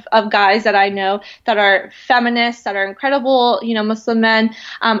guys that I know that are feminists, that are incredible, Muslim men.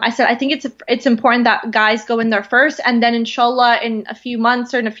 I said, I think it's important that guys go in there first, and then inshallah in a few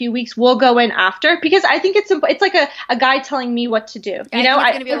months or in a few weeks, we'll go in after, because I think it's like a guy telling me what to do. I think it's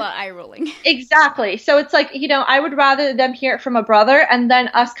going to be a lot of eye rolling. Exactly. So it's like, I would rather them hear it from a brother and then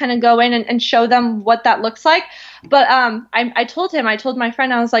us kind of go in and show them what that looks like. But I told my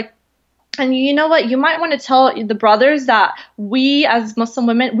friend, I was like, and you know what, you might want to tell the brothers that we as Muslim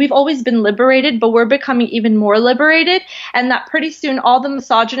women, we've always been liberated, but we're becoming even more liberated, and that pretty soon all the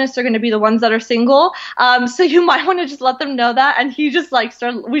misogynists are going to be the ones that are single. So you might want to just let them know that. And he just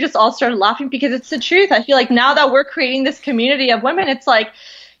we just all started laughing, because it's the truth. I feel like now that we're creating this community of women, it's like,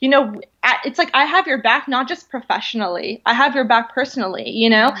 it's like I have your back, not just professionally. I have your back personally,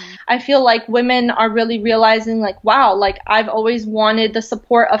 Mm-hmm. I feel like women are really realizing, like, wow, like, I've always wanted the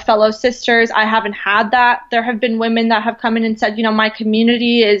support of fellow sisters. I haven't had that. There have been women that have come in and said, my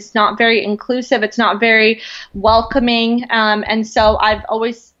community is not very inclusive. It's not very welcoming. And so I've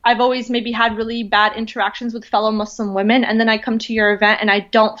always maybe had really bad interactions with fellow Muslim women, and then I come to your event and I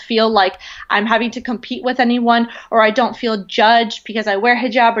don't feel like I'm having to compete with anyone, or I don't feel judged because I wear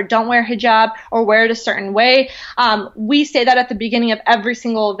hijab or don't wear hijab or wear it a certain way. We say that at the beginning of every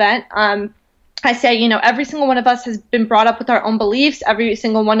single event. I say, every single one of us has been brought up with our own beliefs. Every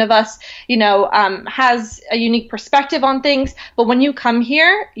single one of us, has a unique perspective on things. But when you come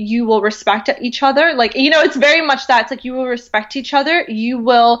here, you will respect each other. Like, it's very much that. It's like you will respect each other. You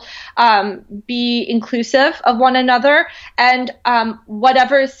will be inclusive of one another. And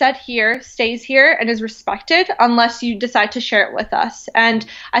whatever is said here stays here and is respected, unless you decide to share it with us. And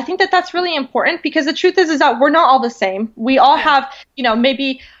I think that that's really important, because the truth is that we're not all the same. We all have,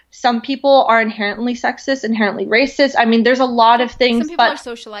 maybe some people are inherently sexist, inherently racist. I mean, there's a lot of things. Some people are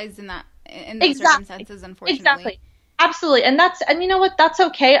socialized in those circumstances, unfortunately. Exactly. Absolutely. And you know what? That's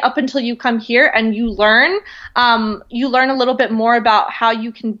okay up until you come here and you learn. You learn a little bit more about how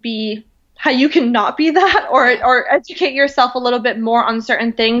you can be you can not be that, or educate yourself a little bit more on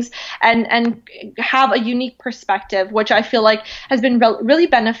certain things and have a unique perspective, which I feel like has been really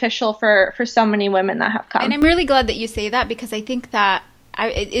beneficial for so many women that have come. And I'm really glad that you say that, because I think that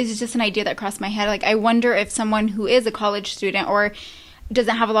it is just an idea that crossed my head. Like, I wonder if someone who is a college student or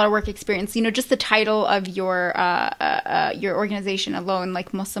doesn't have a lot of work experience, just the title of your organization alone,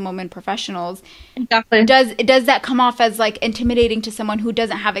 like Muslim Women Professionals, exactly. does that come off as like intimidating to someone who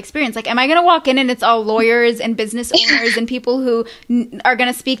doesn't have experience? Like, am I going to walk in and it's all lawyers and business owners and people who are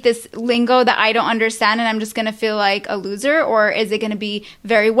going to speak this lingo that I don't understand, and I'm just going to feel like a loser? Or is it going to be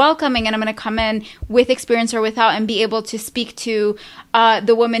very welcoming, and I'm going to come in with experience or without and be able to speak to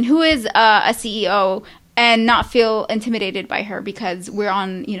the woman who is a CEO and not feel intimidated by her because we're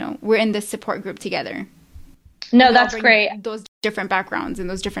in this support group together? No, that's great. Those different backgrounds and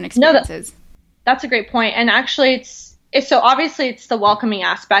those different experiences. That's a great point. And actually it's so obviously it's the welcoming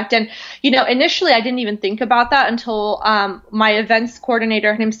aspect. And, initially I didn't even think about that until my events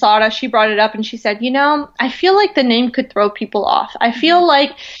coordinator, her name's Sara, she brought it up and she said, I feel like the name could throw people off. I feel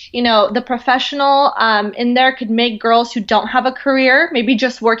like, the professional in there could make girls who don't have a career, maybe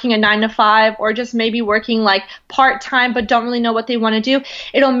just working a 9-to-5 or just maybe working like part-time but don't really know what they want to do.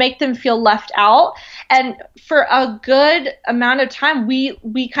 It'll make them feel left out. And for a good amount of time,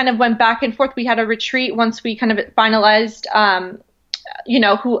 we kind of went back and forth. We had a retreat once we kind of finalized,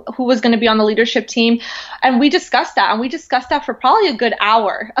 who was going to be on the leadership team. And we discussed that. And we discussed that for probably a good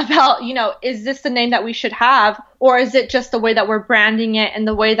hour about, is this the name that we should have? Or is it just the way that we're branding it and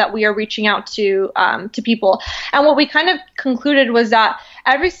the way that we are reaching out to people? And what we kind of concluded was that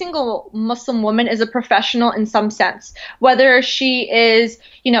every single Muslim woman is a professional in some sense, whether she is,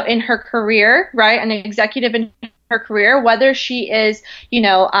 in her career, right, an executive in her career, whether she is,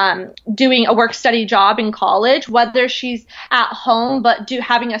 doing a work-study job in college, whether she's at home but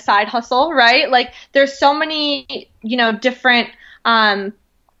having a side hustle, right? Like, there's so many, different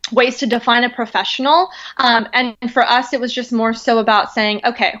ways to define a professional. And for us, it was just more so about saying,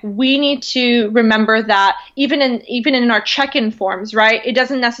 okay, we need to remember that even in our check-in forms, right? It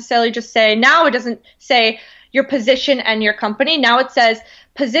doesn't necessarily just say, now it doesn't say your position and your company. Now it says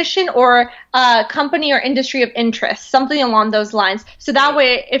position or company or industry of interest, something along those lines. So that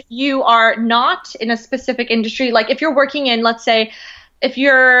way, if you are not in a specific industry, like if you're working in, let's say, if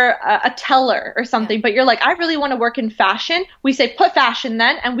you're a teller or something, but you're like, I really want to work in fashion, we say put fashion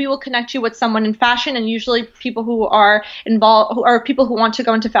then, and we will connect you with someone in fashion. And usually people who are involved, or people who want to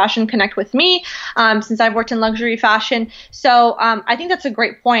go into fashion, connect with me, since I've worked in luxury fashion. So I think that's a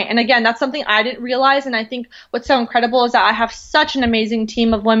great point. And again, that's something I didn't realize. And I think what's so incredible is that I have such an amazing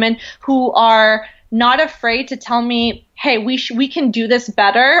team of women who are not afraid to tell me, hey, we can do this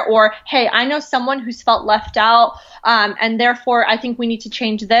better, or hey, I know someone who's felt left out, and therefore I think we need to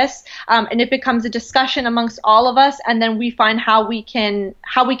change this, and it becomes a discussion amongst all of us, and then we find how we can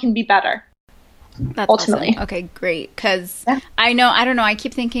be better. That's ultimately awesome. Okay, great. Because I don't know, I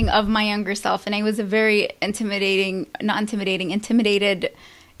keep thinking of my younger self, and I was a very intimidated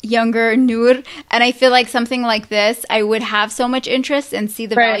younger Noor, and I feel like something like this, I would have so much interest and see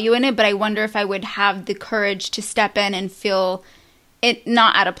the value in it, but I wonder if I would have the courage to step in and feel it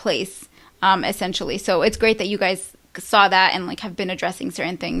not at a place, essentially. So it's great that you guys saw that and like have been addressing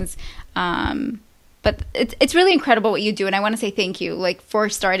certain things. But it's really incredible what you do, and I want to say thank you, like, for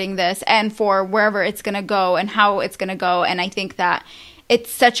starting this and for wherever it's going to go and how it's going to go. And I think that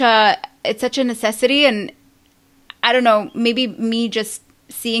it's such a necessity, and I don't know, maybe me just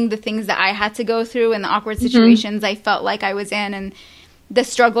seeing the things that I had to go through and the awkward situations I felt like I was in, and the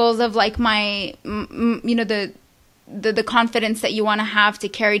struggles of like my, the confidence that you want to have to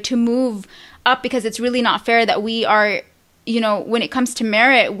carry to move up, because it's really not fair that we are, when it comes to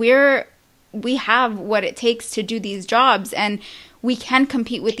merit, we have what it takes to do these jobs, and we can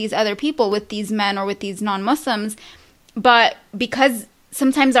compete with these other people, with these men or with these non-Muslims, but because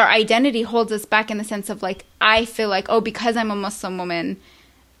sometimes our identity holds us back in the sense of like, I feel like, oh, because I'm a Muslim woman,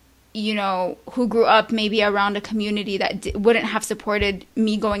 who grew up maybe around a community that wouldn't have supported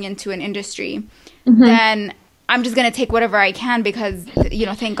me going into an industry, then I'm just going to take whatever I can because,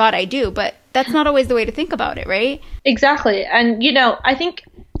 thank God I do. But that's not always the way to think about it, right? Exactly. And, I think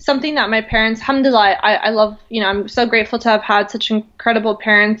something that my parents, alhamdulillah, I love, I'm so grateful to have had such incredible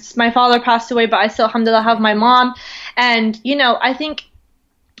parents. My father passed away, but I still, alhamdulillah, have my mom. And, I think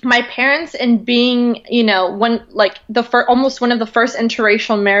my parents, in being, when like almost one of the first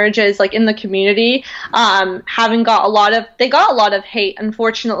interracial marriages like in the community, they got a lot of hate,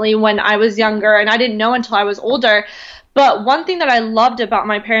 unfortunately, when I was younger, and I didn't know until I was older. But one thing that I loved about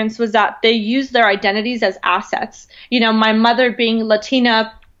my parents was that they used their identities as assets. My mother being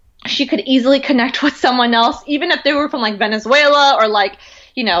Latina, she could easily connect with someone else, even if they were from like Venezuela or like,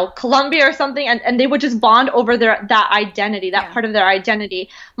 you know, Colombia or something, and they would just bond over that identity, that part of their identity.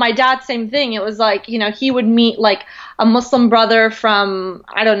 My dad, same thing. It was like, you know, he would meet like a Muslim brother from,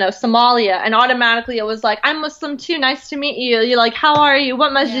 I don't know, Somalia, and automatically it was like, I'm Muslim too, nice to meet you. You're like, how are you?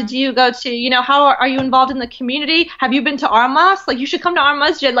 What masjid do you go to? You know, how are you involved in the community? Have you been to our mosque? Like, you should come to our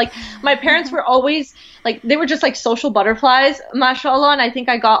masjid. Like, my parents were always like, they were just like social butterflies, mashallah, and I think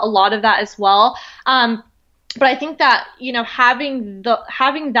I got a lot of that as well. But I think that, you know, having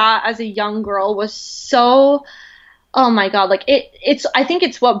that as a young girl was so, oh my God, like I think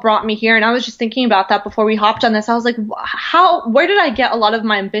it's what brought me here. And I was just thinking about that before we hopped on this. I was like, where did I get a lot of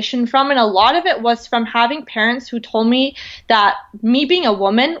my ambition from? And a lot of it was from having parents who told me that me being a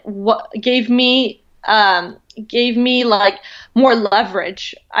woman gave me like more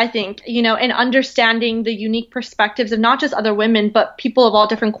leverage, I think, you know, in understanding the unique perspectives of not just other women, but people of all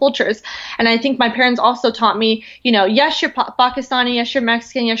different cultures. And I think my parents also taught me, you know, yes, you're Pakistani, yes, you're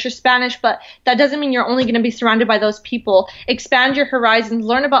Mexican, yes, you're Spanish, but that doesn't mean you're only going to be surrounded by those people. Expand your horizons,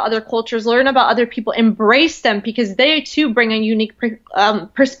 learn about other cultures, learn about other people, embrace them, because they too bring a unique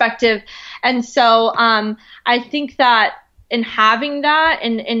perspective. And so I think that in having that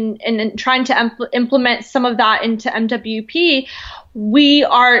and trying to implement some of that into MWP, we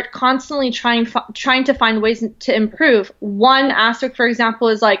are constantly trying to find ways to improve. One aspect, for example,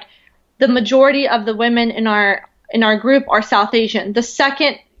 is like the majority of the women in our group are South Asian. The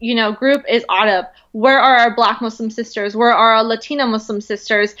second, you know, group is Arab. Where are our Black Muslim sisters? Where are our Latina Muslim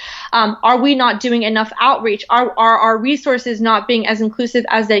sisters? Are we not doing enough outreach? Are our resources not being as inclusive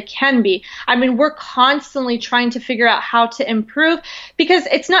as they can be? I mean, we're constantly trying to figure out how to improve, because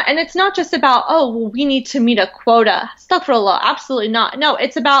it's not just about, oh, well, we need to meet a quota. Astaghfirullah, absolutely not. No,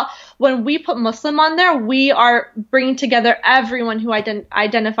 it's about when we put Muslim on there, we are bringing together everyone who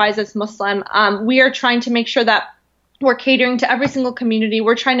identifies as Muslim. We are trying to make sure that we're catering to every single community.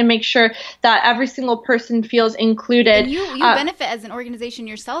 We're trying to make sure that every single person feels included. And you benefit as an organization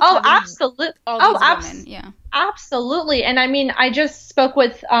yourself. Oh, absolutely. Yeah. Absolutely. And I mean, I just spoke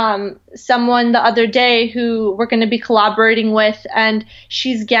with someone the other day who we're going to be collaborating with, and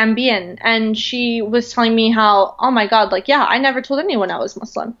she's Gambian, and she was telling me how, oh my God, like, yeah, I never told anyone I was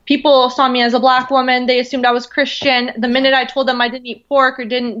Muslim. People saw me as a Black woman. They assumed I was Christian. The minute I told them I didn't eat pork or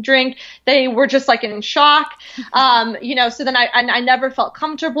didn't drink, they were just like in shock. You know, so then I never felt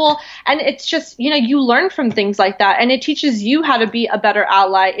comfortable. And it's just, you know, you learn from things like that, and it teaches you how to be a better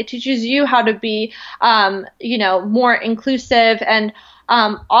ally. It teaches you how to be, you know, more inclusive. And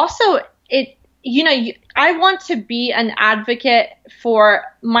also it, you know, I want to be an advocate for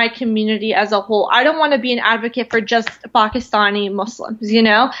my community as a whole. I don't want to be an advocate for just Pakistani Muslims, you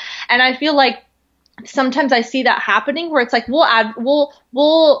know? And I feel like sometimes I see that happening where it's like, we'll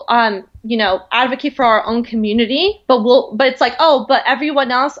you know, advocate for our own community, but it's like, oh, but everyone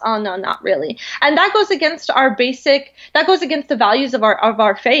else, oh no, not really. And that goes against the values of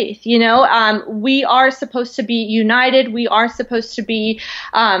our faith, you know. We are supposed to be united. We are supposed to be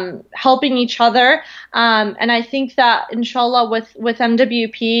helping each other. And I think that inshallah with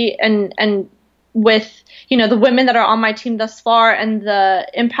MWP and with, you know, the women that are on my team thus far and the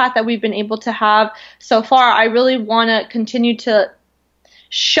impact that we've been able to have so far, I really want to continue to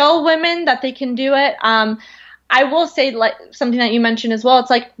show women that they can do it. I will say, like something that you mentioned as well, it's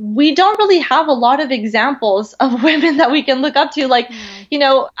like we don't really have a lot of examples of women that we can look up to. Like, you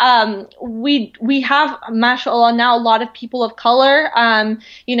know, we have, mashallah, now a lot of people of color,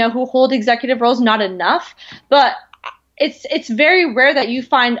 you know, who hold executive roles, not enough, but it's very rare that you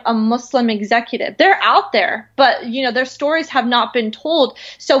find a Muslim executive. They're out there, but, you know, their stories have not been told.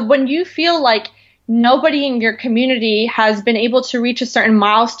 So when you feel like nobody in your community has been able to reach a certain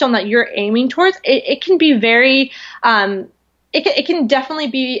milestone that you're aiming towards, it can be very, it can definitely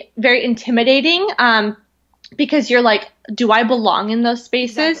be very intimidating, because you're like, do I belong in those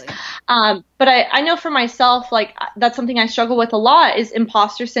spaces? Exactly. But I know for myself, like that's something I struggle with a lot is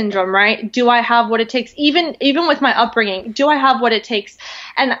imposter syndrome, right? Do I have what it takes? Even with my upbringing, do I have what it takes?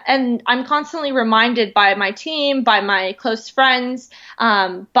 And I'm constantly reminded by my team, by my close friends,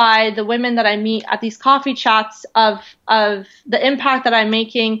 by the women that I meet at these coffee chats of the impact that I'm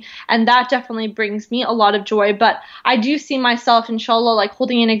making. And that definitely brings me a lot of joy. But I do see myself, inshallah, like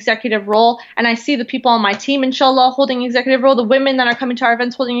holding an executive role. And I see the people on my team, inshallah, holding executive role, the women that are coming to our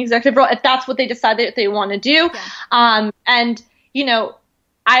events holding executive role, if that's what they decide that they want to do. Yeah. And, you know,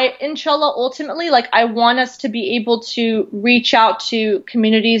 inshallah, ultimately, like I want us to be able to reach out to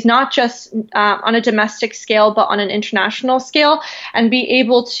communities, not just on a domestic scale, but on an international scale, and be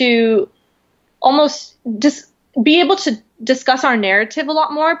able to almost just be able to discuss our narrative a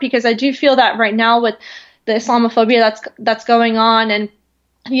lot more, because I do feel that right now with the Islamophobia that's going on, and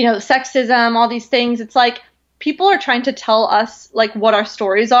sexism, all these things, it's like people are trying to tell us like what our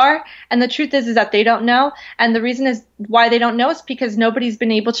stories are, and the truth is that they don't know. And the reason is why they don't know is because nobody's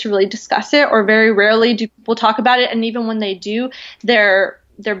been able to really discuss it, or very rarely do people talk about it, and even when they do, they're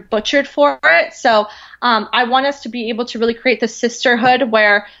butchered for it. So I want us to be able to really create the sisterhood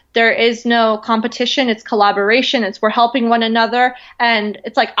where there is no competition, it's collaboration, it's we're helping one another, and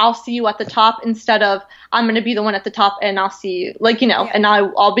it's like I'll see you at the top instead of I'm going to be the one at the top and I'll see you, and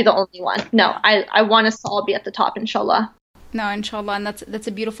I'll be the only one. No, I want us to all be at the top, inshallah. No, inshallah, and that's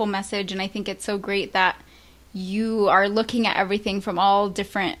a beautiful message, and I think it's so great that you are looking at everything from all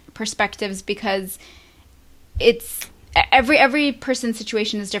different perspectives, because it's every person's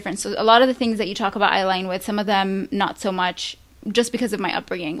situation is different. So a lot of the things that you talk about, I align with. Some of them not so much, just because of my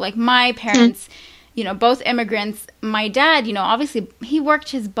upbringing. Like my parents, both immigrants. My dad, obviously he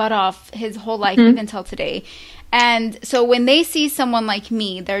worked his butt off his whole life, even till today. And so when they see someone like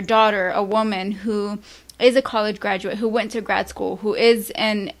me, their daughter, a woman who is a college graduate, who went to grad school, who is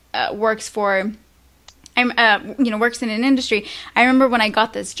and works for works in an industry. I remember when I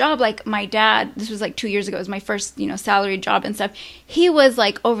got this job, like my dad, this was like 2 years ago, it was my first, salaried job and stuff. He was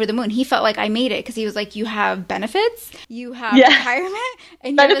like over the moon. He felt like I made it, because he was like, you have benefits, you have retirement,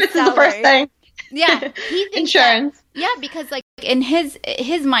 and benefits is the first thing. Yeah. He thinks insurance. Because like in his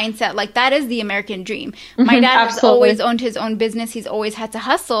mindset, like that is the American dream. My dad has always owned his own business. He's always had to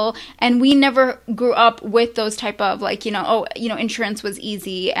hustle, and we never grew up with those type of like, insurance was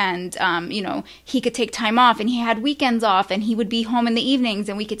easy, and he could take time off, and he had weekends off, and he would be home in the evenings,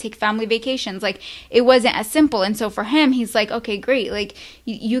 and we could take family vacations. Like it wasn't as simple. And so for him, he's like, okay, great. Like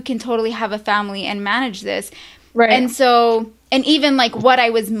you can totally have a family and manage this. Right. And so, and even like what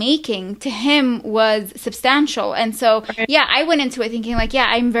I was making to him was substantial. And so, I went into it thinking like,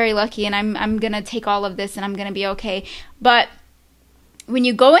 I'm very lucky, and I'm going to take all of this, and I'm going to be okay. But when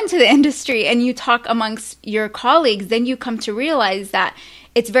you go into the industry and you talk amongst your colleagues, then you come to realize that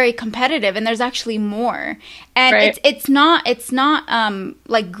it's very competitive, and there's actually more. And it's not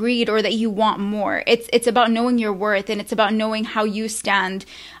like greed or that you want more. It's about knowing your worth, and it's about knowing how you stand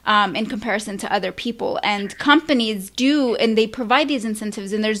in comparison to other people. And companies do, and they provide these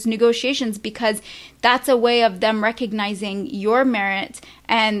incentives, and there's negotiations, because that's a way of them recognizing your merit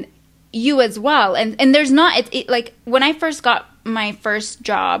and you as well. And there's not, like when I first got my first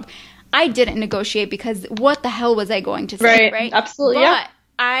job, I didn't negotiate, because what the hell was I going to say, right? Absolutely, but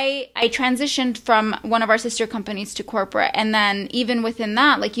I transitioned from one of our sister companies to corporate, and then even within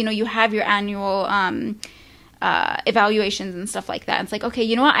that, like, you have your annual evaluations and stuff like that. And it's like, okay,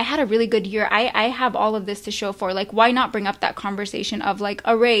 you know what? I had a really good year. I have all of this to show for. Like, why not bring up that conversation of like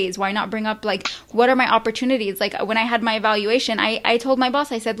a raise? Why not bring up like, what are my opportunities? Like when I had my evaluation, I told my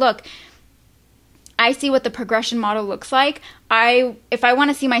boss, I said, look, I see what the progression model looks like. If I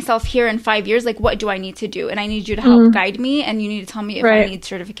want to see myself here in 5 years, like what do I need to do? And I need you to help guide me, and you need to tell me if I need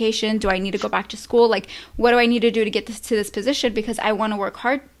certification. Do I need to go back to school? Like what do I need to do to get to this position? Because I want to work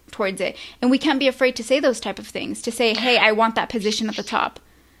hard towards it. And we can't be afraid to say those type of things, to say, hey, I want that position at the top.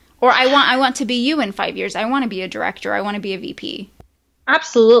 Or I want to be you in 5 years. I want to be a director. I want to be a VP.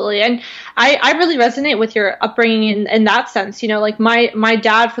 Absolutely. And I really resonate with your upbringing in that sense. Like my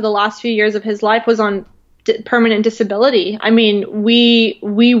dad for the last few years of his life was on permanent disability. I mean, we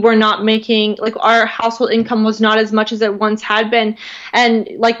were not making, like, our household income was not as much as it once had been. And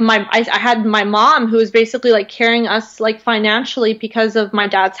like I had my mom who was basically like carrying us like financially because of my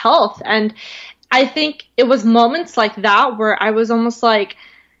dad's health. And I think it was moments like that where I was almost like,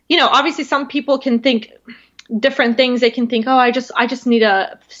 obviously some people can think different things. They can think, oh, I just need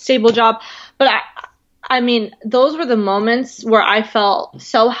a stable job. But I mean, those were the moments where I felt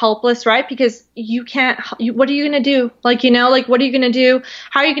so helpless, right? Because what are you going to do? Like, what are you going to do?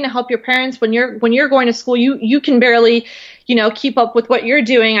 How are you going to help your parents when you're going to school? You can barely, keep up with what you're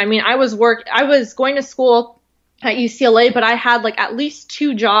doing. I mean, I was going to school at UCLA, but I had like at least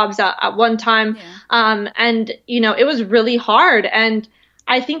 2 jobs at one time. Yeah. And, it was really hard. And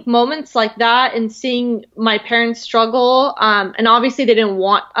I think moments like that and seeing my parents struggle, and obviously they didn't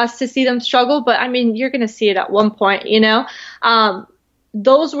want us to see them struggle, but I mean, you're going to see it at one point,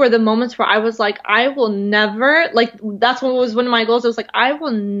 those were the moments where I was like, I will never, like, that's what was one of my goals. I was like, I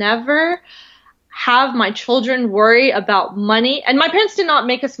will never have my children worry about money. And my parents did not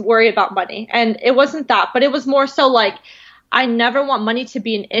make us worry about money. And it wasn't that, but it was more so like, I never want money to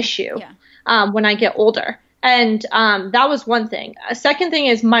be an issue when I get older. And that was one thing. A second thing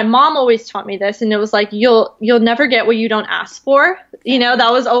is my mom always taught me this, and it was like you'll never get what you don't ask for. You know,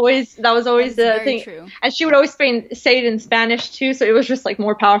 that was always the thing. True. And she would always say it in Spanish too, so it was just like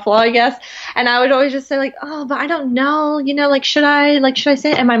more powerful, I guess. And I would always just say like, oh, but I don't know, you know, like should I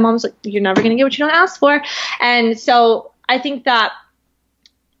say it? And my mom's like, you're never gonna get what you don't ask for. And so I think that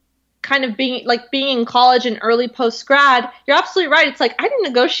kind of being in college and early post grad, you're absolutely right. It's like I didn't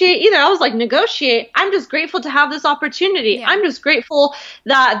negotiate either. I was like, negotiate. I'm just grateful to have this opportunity. Yeah. I'm just grateful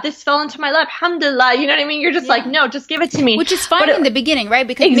that this fell into my lap. Alhamdulillah. You know what I mean? You're just like, no, just give it to me. Which is fine in the beginning, right?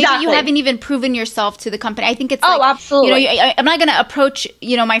 Because maybe you haven't even proven yourself to the company. I think it's like, absolutely. You know, I'm not going to approach,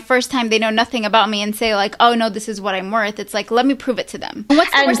 you know, my first time, they know nothing about me and say like, oh no, this is what I'm worth. It's like, let me prove it to them. And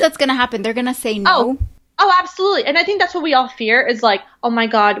what's the worst that's going to happen? They're going to say no. Oh, absolutely. And I think that's what we all fear is like, oh my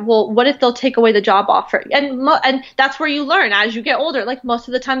God, well, what if they'll take away the job offer? And that's where you learn as you get older. Like most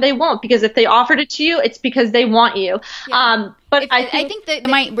of the time they won't, because if they offered it to you, it's because they want you. Yeah. But I think that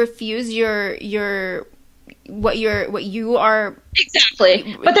they might refuse what you are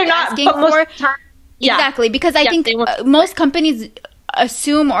exactly, but they're not asking for. Exactly, because I think most companies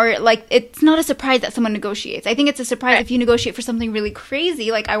assume, or like it's not a surprise that someone negotiates. I think it's a surprise if you negotiate for something really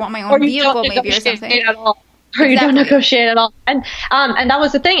crazy, like I want my own vehicle maybe or something. Or you don't negotiate at all. And that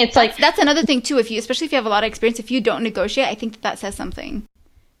was the thing. It's like that's another thing too. Especially if you have a lot of experience, if you don't negotiate, I think that says something.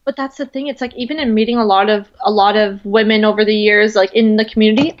 But that's the thing. It's like even in meeting a lot of women over the years, like in the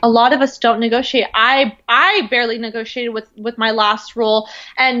community, a lot of us don't negotiate. I barely negotiated with my last role,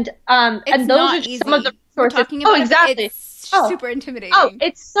 and those are easy. Some of the resources. Talking about exactly. It's super intimidating. Oh,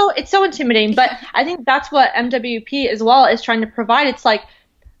 it's so intimidating. But I think that's what MWP as well is trying to provide. It's like,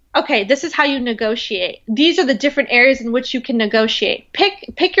 okay, this is how you negotiate. These are the different areas in which you can negotiate.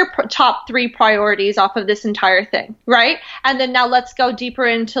 Pick your top 3 priorities off of this entire thing, right? And then now let's go deeper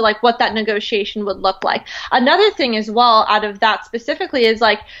into like what that negotiation would look like. Another thing as well out of that specifically is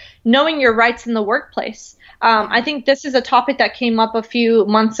like knowing your rights in the workplace. I think this is a topic that came up a few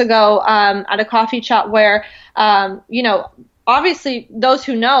months ago at a coffee chat where, you know, obviously those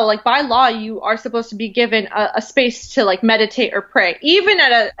who know, like by law, you are supposed to be given a space to like meditate or pray. Even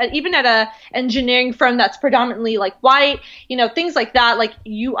at a engineering firm that's predominantly like white, you know, things like that, like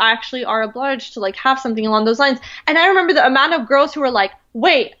you actually are obliged to like have something along those lines. And I remember the amount of girls who were like,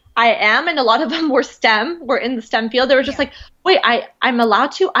 wait, I am, and a lot of them were in the STEM field. They were just like, wait, I'm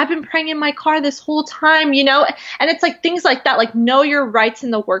allowed to? I've been praying in my car this whole time, you know? And it's like things like that, like know your rights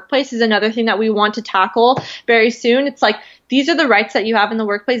in the workplace is another thing that we want to tackle very soon. It's like, these are the rights that you have in the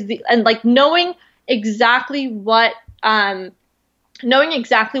workplace, and like knowing exactly what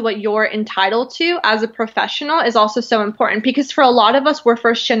you're entitled to as a professional is also so important, because for a lot of us, we're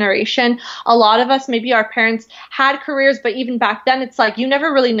first generation. A lot of us, maybe our parents had careers, but even back then, it's like you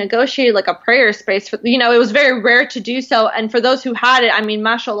never really negotiated like a prayer space. You know, it was very rare to do so. And for those who had it, I mean,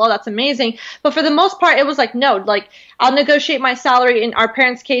 mashallah, that's amazing. But for the most part, it was like, no, like I'll negotiate my salary in our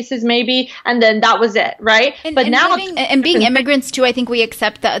parents' cases maybe, and then that was it, right? But now being immigrants too, I think we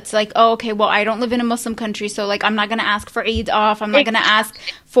accept that it's like, oh, okay, well, I don't live in a Muslim country, so like I'm not going to ask for Eid off. I'm not going to ask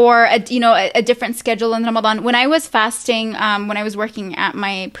for a different schedule in Ramadan. When I was fasting, when I was working at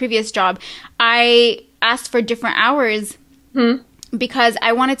my previous job, I asked for different hours because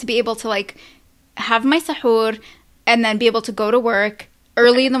I wanted to be able to like have my sahur and then be able to go to work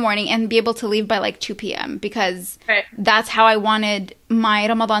early in the morning and be able to leave by like 2 p.m. because that's how I wanted my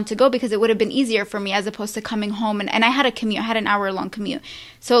Ramadan to go, because it would have been easier for me as opposed to coming home. And I had a commute. I had an hour-long commute.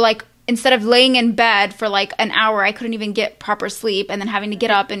 So like instead of laying in bed for like an hour, I couldn't even get proper sleep and then having to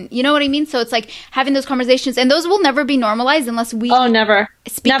get up, and you know what I mean? So it's like having those conversations, and those will never be normalized unless we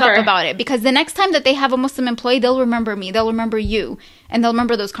speak up about it, because the next time that they have a Muslim employee, they'll remember me, they'll remember you, and they'll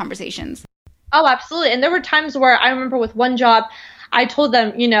remember those conversations. Oh, absolutely. And there were times where I remember with one job, I told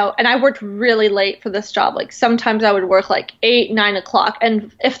them, you know, and I worked really late for this job. Like sometimes I would work like 8, 9 o'clock,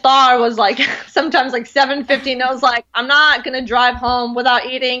 and iftar was like sometimes like 7:50. And I was like, I'm not going to drive home without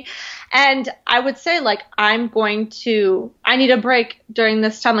eating. And I would say like, I need a break during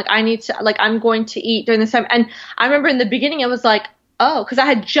this time. Like I'm going to eat during this time. And I remember in the beginning, it was like, oh, because I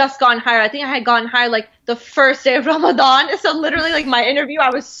had just gotten hired. I think I had gotten hired like the first day of Ramadan. So literally like my interview,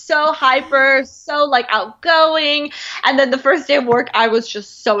 I was so hyper, so like outgoing. And then the first day of work, I was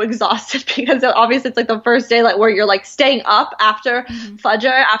just so exhausted because obviously it's like the first day like where you're like staying up after Fajr,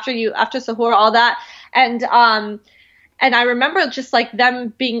 after Sahur, all that. And I remember just like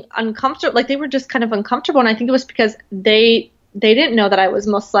them being uncomfortable, like they were just kind of uncomfortable. And I think it was because they didn't know that I was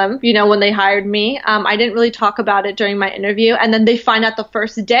Muslim, you know, when they hired me. I didn't really talk about it during my interview. And then they find out the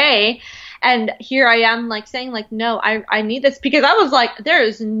first day. And here I am like saying like, no, I need this, because I was like, there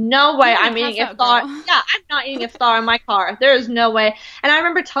is no way I'm eating iftar. Yeah, I'm not eating iftar in my car. There is no way. And I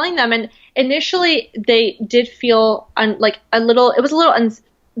remember telling them, and initially they did feel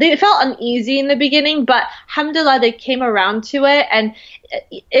they felt uneasy in the beginning, but alhamdulillah, they came around to it. And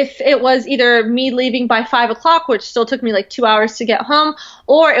if it was either me leaving by 5 o'clock, which still took me like 2 hours to get home,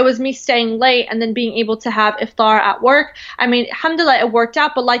 or it was me staying late and then being able to have iftar at work, I mean, alhamdulillah, it worked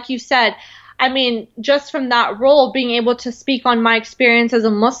out. But like you said, I mean, just from that role, being able to speak on my experience as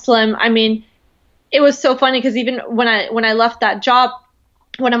a Muslim, I mean, it was so funny, because even when I left that job,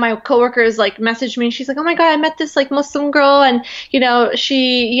 one of my coworkers like messaged me, and she's like, oh my God, I met this like Muslim girl, and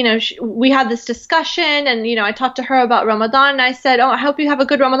we had this discussion, and I talked to her about Ramadan, and I said, oh, I hope you have a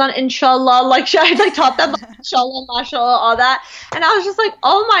good Ramadan, inshallah. Like I like taught them like, inshallah, mashallah, all that. And I was just like,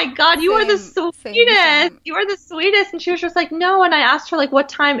 oh my God, you are the sweetest. You are the sweetest. And she was just like, no. And I asked her like what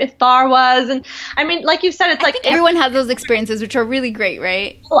time iftar was, and I mean, like you said, it's like everyone has those experiences, which are really great,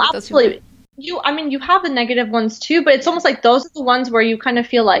 right? Oh, absolutely. You have the negative ones too, but it's almost like those are the ones where you kind of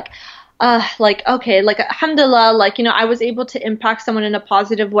feel like okay, like alhamdulillah, like I was able to impact someone in a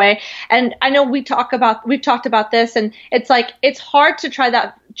positive way. And I know we've talked about this, and it's like it's hard to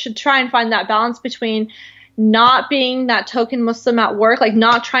try and find that balance between not being that token Muslim at work, like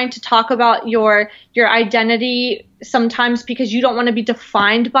not trying to talk about your identity sometimes because you don't want to be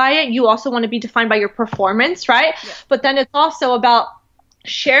defined by it. You also want to be defined by your performance, right? Yeah. But then it's also about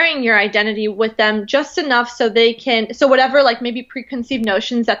sharing your identity with them just enough so whatever like maybe preconceived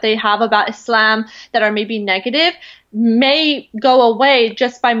notions that they have about Islam that are maybe negative may go away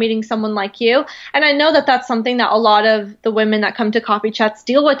just by meeting someone like you. And I know that that's something that a lot of the women that come to coffee chats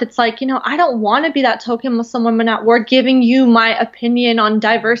deal with. It's like, I don't want to be that token Muslim woman at work giving you my opinion on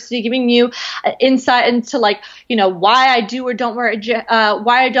diversity, giving you insight into like, why I do or don't wear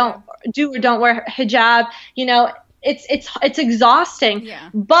why I don't do or don't wear hijab. It's exhausting,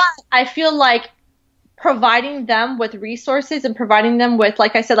 but I feel like providing them with resources and providing them with,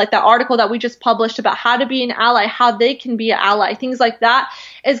 like I said, like that article that we just published about how to be an ally, how they can be an ally, things like that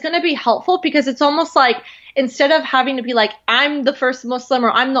is going to be helpful, because it's almost like instead of having to be like, I'm the first Muslim or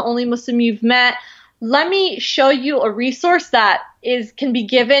I'm the only Muslim you've met, let me show you a resource that can be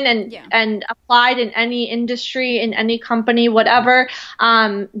given and applied in any industry, in any company, whatever,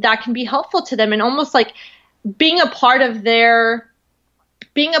 that can be helpful to them, and almost like being a part of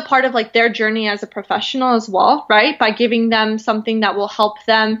like their journey as a professional as well, right? By giving them something that will help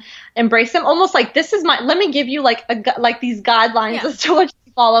them embrace them. Almost like let me give you like these guidelines as to what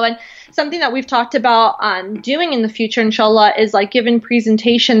you follow. And something that we've talked about doing in the future, inshallah, is like giving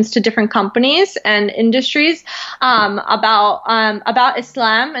presentations to different companies and industries about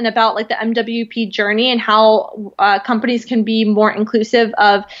Islam and about like the MWP journey and how companies can be more inclusive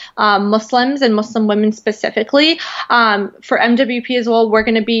of Muslims and Muslim women specifically. For MWP as well, we're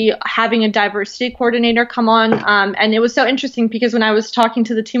going to be having a diversity coordinator come on, and it was so interesting because when I was talking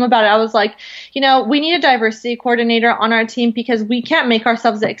to the team about it, I was like, we need a diversity coordinator on our team because we can't make ourselves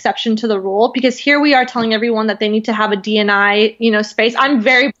the exception to the rule, because here we are telling everyone that they need to have a D&I, space. I'm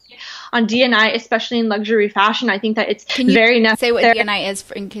very big on D&I, especially in luxury fashion. I think that it's very necessary. Say what D&I is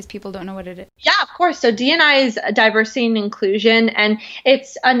in case people don't know what it is. Yeah, of course. So D&I is diversity and inclusion, and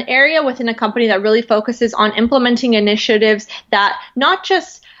it's an area within a company that really focuses on implementing initiatives that not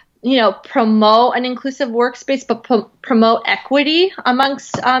just promote an inclusive workspace, but promote equity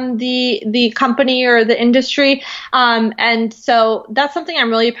amongst the company or the industry. And so that's something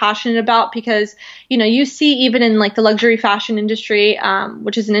I'm really passionate about because, you see even in like the luxury fashion industry,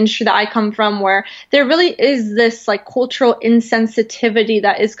 which is an industry that I come from, where there really is this like cultural insensitivity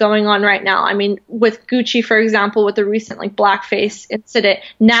that is going on right now. I mean, with Gucci, for example, with the recent like blackface incident,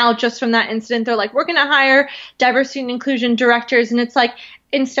 now just from that incident, they're like, we're going to hire diversity and inclusion directors. And it's like,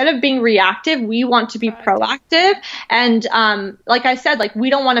 instead of being reactive, we want to be proactive. And like I said, like we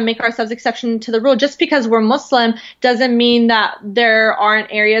don't want to make ourselves exception to the rule. Just because we're Muslim doesn't mean that there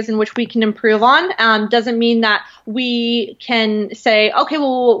aren't areas in which we can improve on. Doesn't mean that we can say, okay,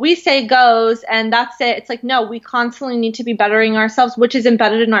 well, what we say goes and that's it. It's like, no, we constantly need to be bettering ourselves, which is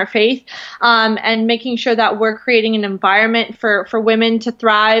embedded in our faith, and making sure that we're creating an environment for women to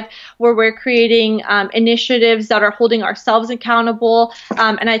thrive, where we're creating initiatives that are holding ourselves accountable.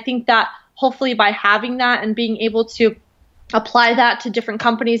 And I think that hopefully by having that and being able to apply that to different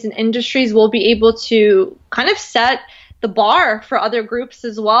companies and industries, we'll be able to kind of set the bar for other groups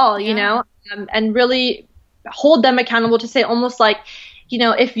as well, and really hold them accountable to say almost like,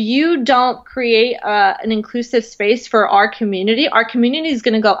 if you don't create an inclusive space for our community is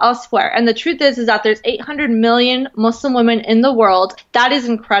going to go elsewhere. And the truth is that there's 800 million Muslim women in the world. That is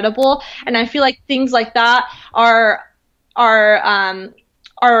incredible. And I feel like things like that are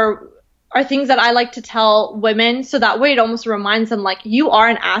things that I like to tell women, so that way it almost reminds them, like, you are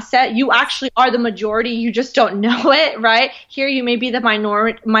an asset. You actually are the majority. You just don't know it, right? Here you may be the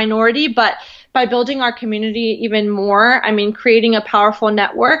minority, but by building our community even more, creating a powerful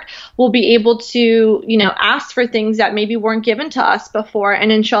network, we'll be able to, ask for things that maybe weren't given to us before,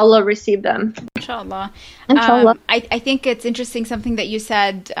 and inshallah receive them. Inshallah. Inshallah. I think it's interesting something that you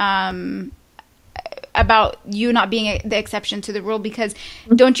said about you not being the exception to the rule, because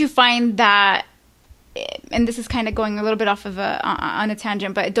don't you find that, and this is kind of going a little bit off of on a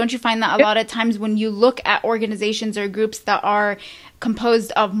tangent, but don't you find that a lot of times when you look at organizations or groups that are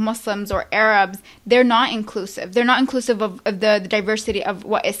composed of Muslims or Arabs, they're not inclusive. They're not inclusive of the diversity of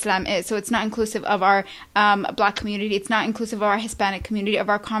what Islam is. So it's not inclusive of our Black community. It's not inclusive of our Hispanic community, of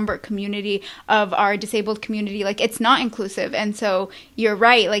our convert community, of our disabled community. Like, it's not inclusive. And so you're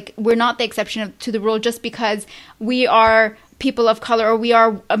right. Like, we're not the exception to the rule just because we are people of color, or we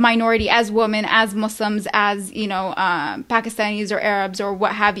are a minority as women, as Muslims, as, Pakistanis or Arabs or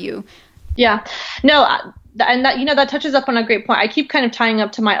what have you. Yeah. No, and that, that touches up on a great point. I keep kind of tying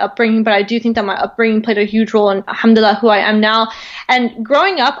up to my upbringing, but I do think that my upbringing played a huge role in, alhamdulillah, who I am now. And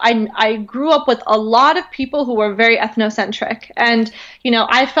growing up, I grew up with a lot of people who were very ethnocentric. And,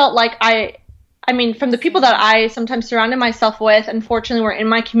 I felt like from the people that I sometimes surrounded myself with, unfortunately, were in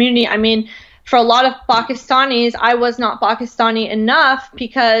my community. For a lot of Pakistanis, I was not Pakistani enough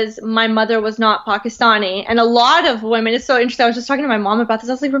because my mother was not Pakistani. And a lot of women, it's so interesting. I was just talking to my mom about this.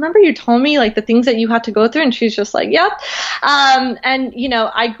 I was like, remember you told me, like, the things that you had to go through? And she's just like, yep. And,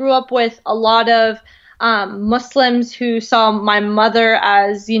 I grew up with a lot of Muslims who saw my mother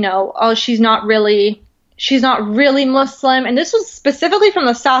as, oh, she's not really Muslim. And this was specifically from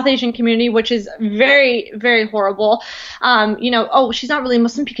the South Asian community, which is very, very horrible. Oh, she's not really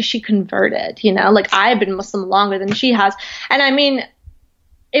Muslim because she converted, like, I've been Muslim longer than she has. And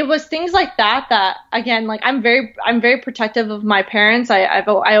it was things like that again, like, I'm very protective of my parents. I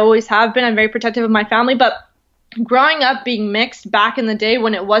always have been. I'm very protective of my family, but growing up being mixed back in the day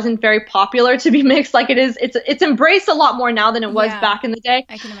when it wasn't very popular to be mixed like it is, it's embraced a lot more now than it was back in the day.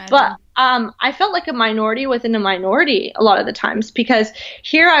 I can imagine. But I felt like a minority within a minority a lot of the times, because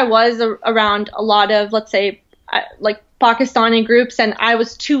here I was around a lot of, let's say, like Pakistani groups, and I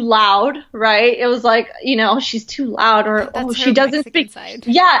was too loud, right? It was like, she's too loud, or she doesn't Mexican speak. Side.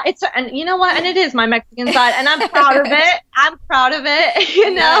 Yeah, and you know what? And it is my Mexican side, and I'm proud of it. I'm proud of it,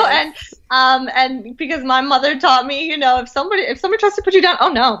 Yes. and because my mother taught me, if somebody tries to put you down, oh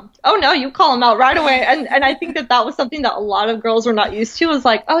no, you call them out right away. And I think that was something that a lot of girls were not used to. Was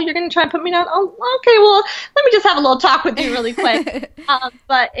like, oh, you're gonna try and put me down? Oh, okay, well, let me just have a little talk with you really quick.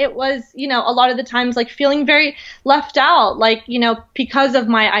 But it was, a lot of the times, like, feeling very left out, like, because of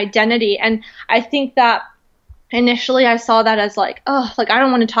my identity. And I think that initially I saw that as like, oh, like, I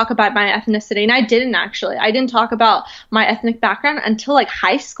don't want to talk about my ethnicity. And I didn't talk about my ethnic background until like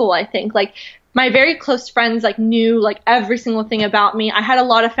high school, I think. Like, my very close friends, like, knew, like, every single thing about me. I had a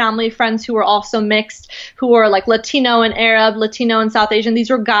lot of family friends who were also mixed, who were like Latino and Arab, Latino and South Asian. These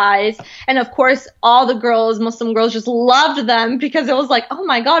were guys. And of course, all the girls, Muslim girls, just loved them because it was like, oh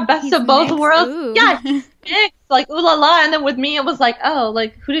my God, best of both worlds. Ooh. Yeah, he's mixed, like, ooh la la. And then with me, it was like, oh,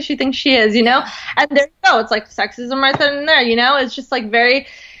 like, who does she think she is, And there you go. It's like sexism right then and there, It's just like very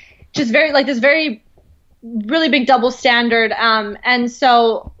like this very really big double standard. And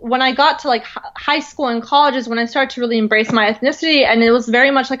so when I got to like high school and college is when I started to really embrace my ethnicity, and it was very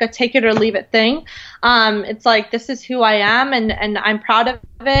much like a take it or leave it thing. It's like, this is who I am, and I'm proud of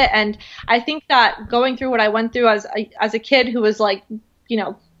it. And I think that going through what I went through as a kid who was like,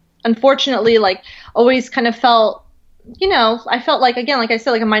 unfortunately, like, always kind of felt, I felt like, again, like I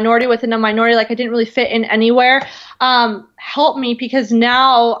said, like a minority within a minority, like I didn't really fit in anywhere, helped me, because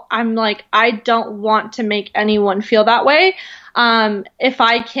now I'm like, I don't want to make anyone feel that way. If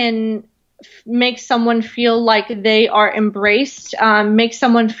I can make someone feel like they are embraced, make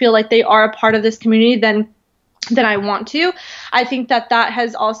someone feel like they are a part of this community, then I want to. I think that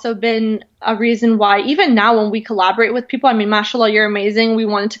has also been a reason why even now when we collaborate with people, I mean, mashallah, you're amazing. We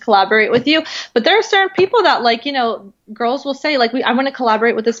wanted to collaborate with you. But there are certain people that like, you know, girls will say like, I want to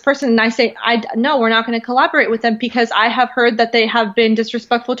collaborate with this person. And I say, no, we're not going to collaborate with them because I have heard that they have been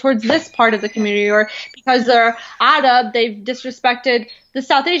disrespectful towards this part of the community, or because they're Arab, they've disrespected the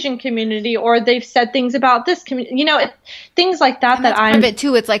South Asian community, or they've said things about this community, you know, things like that. And that's part of it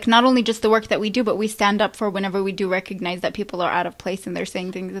too. It's like not only just the work that we do, but we stand up for whenever we do recognize that people are out of place and they're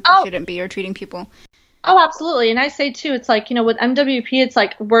saying things that they shouldn't be, or treating people. Oh, absolutely. And I say too, it's like, you know, with MWP, it's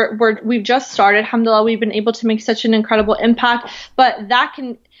like we've just started. Alhamdulillah, we've been able to make such an incredible impact, but that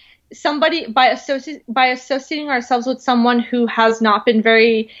can somebody by associating ourselves with someone who has not been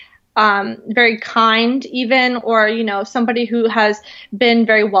very kind even, or, you know, somebody who has been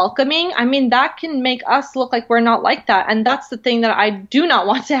very welcoming. I mean, that can make us look like we're not like that. And that's the thing that I do not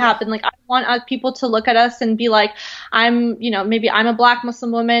want to happen. Like, I want people to look at us and be like, maybe I'm a Black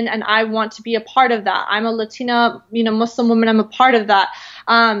Muslim woman and I want to be a part of that. I'm a Latina, you know, Muslim woman. I'm a part of that.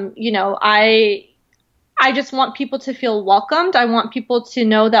 I just want people to feel welcomed. I want people to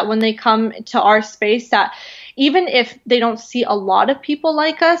know that when they come to our space, that even if they don't see a lot of people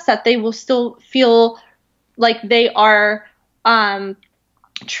like us, that they will still feel like they are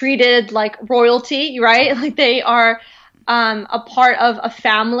treated like royalty, right? Like they are a part of a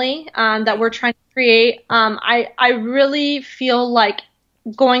family that we're trying to create. I really feel like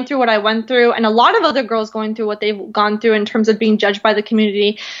going through what I went through, and a lot of other girls going through what they've gone through in terms of being judged by the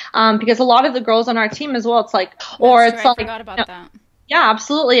community, because a lot of the girls on our team as well, it's like, or it's like, I forgot about that. Yeah,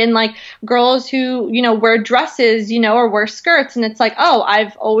 absolutely. And like girls who, you know, wear dresses, you know, or wear skirts, and it's like, oh,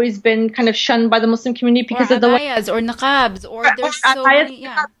 I've always been kind of shunned by the Muslim community because of the abayas or niqabs, or there's so many,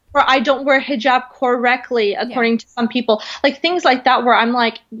 yeah. Or I don't wear hijab correctly according to some people, like things like that, where I'm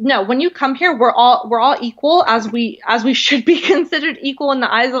like, no, when you come here, we're all equal, as we should be considered equal in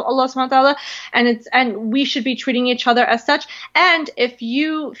the eyes of Allah subhanahu wa ta'ala, and we should be treating each other as such. And if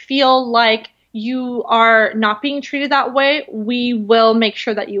you feel like you are not being treated that way, we will make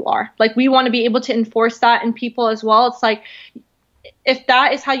sure that you are. Like, we want to be able to enforce that in people as well. It's like, if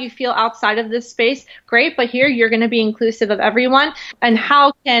that is how you feel outside of this space, great, but here you're going to be inclusive of everyone. And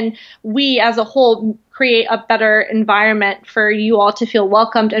how can we as a whole create a better environment for you all to feel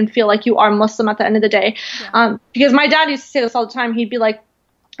welcomed and feel like you are Muslim at the end of the day? Yeah. Because my dad used to say this all the time. He'd be like,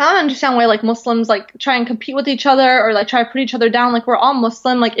 I don't understand why like Muslims like try and compete with each other, or like try to put each other down. Like, we're all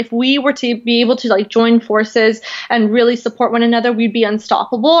Muslim. Like, if we were to be able to like join forces and really support one another, we'd be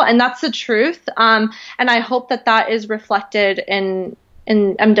unstoppable. And that's the truth. And I hope that is reflected in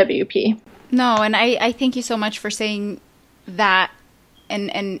MWP. No, and I thank you so much for saying that,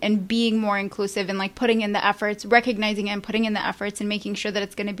 and being more inclusive, and like putting in the efforts, recognizing it and putting in the efforts, and making sure that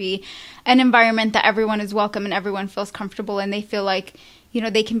it's going to be an environment that everyone is welcome and everyone feels comfortable and they feel like, you know,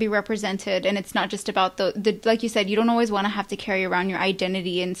 they can be represented. And it's not just about the like you said, you don't always want to have to carry around your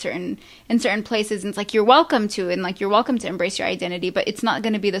identity in certain places. And it's like, you're welcome to, and like, you're welcome to embrace your identity, but it's not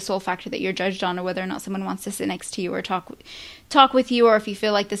going to be the sole factor that you're judged on, or whether or not someone wants to sit next to you or talk with you, or if you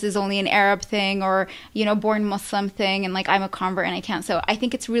feel like this is only an Arab thing, or, you know, born Muslim thing, and like, I'm a convert and I can't. So I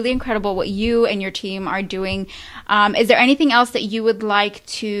think it's really incredible what you and your team are doing. Is there anything else that you would like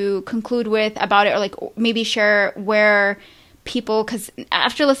to conclude with about it, or like maybe share where people, because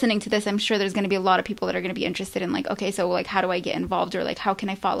after listening to this, I'm sure there's going to be a lot of people that are going to be interested in like, okay, so like, how do I get involved, or like, how can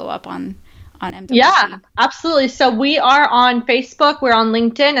I follow up on MWP? Yeah, absolutely. So we are on Facebook, we're on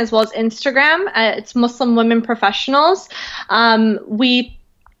LinkedIn, as well as Instagram. It's Muslim Women Professionals. We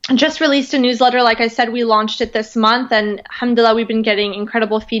just released a newsletter. Like I said, we launched it this month, and alhamdulillah, we've been getting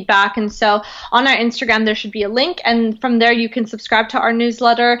incredible feedback. And so on our Instagram, there should be a link, and from there you can subscribe to our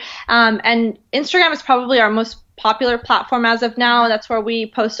newsletter. And Instagram is probably our most popular platform as of now. That's where we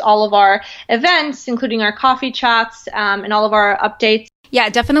post all of our events, including our coffee chats, and all of our updates. Yeah,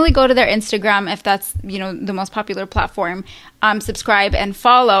 definitely go to their Instagram if that's, you know, the most popular platform. Subscribe and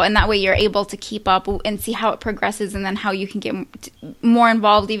follow, and that way you're able to keep up and see how it progresses, and then how you can get more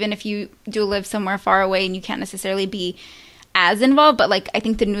involved, even if you do live somewhere far away and you can't necessarily be as involved. But like, I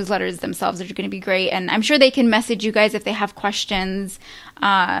think the newsletters themselves are going to be great, and I'm sure they can message you guys if they have questions.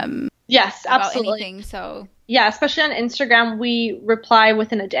 Yes, about absolutely. Anything, so. Yeah, especially on Instagram, we reply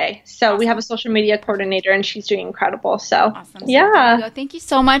within a day. So awesome. We have a social media coordinator, and she's doing incredible. So, awesome. Yeah. Thank you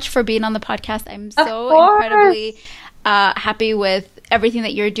so much for being on the podcast. I'm so incredibly happy with everything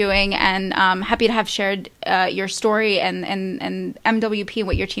that you're doing, and happy to have shared your story and MWP and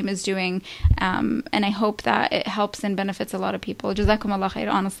what your team is doing. And I hope that it helps and benefits a lot of people. Jazakum Allah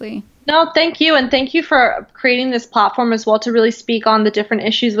khair, honestly. No, thank you. And thank you for creating this platform as well to really speak on the different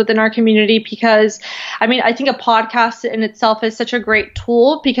issues within our community. Because, I mean, I think a podcast in itself is such a great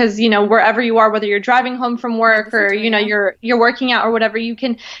tool because, you know, wherever you are, whether you're driving home from work or, you know, you're working out or whatever, you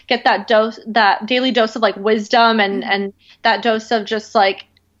can get that dose, that daily dose of like wisdom and that dose of just like,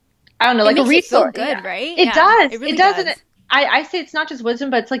 I don't know, like a resource. It makes you feel good, right? It does. It really does. does. And I say it's not just wisdom,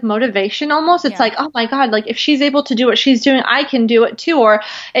 but it's like motivation almost. It's Yeah. like, oh my God, like if she's able to do what she's doing, I can do it too. Or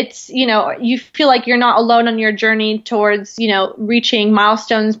it's, you know, you feel like you're not alone on your journey towards, you know, reaching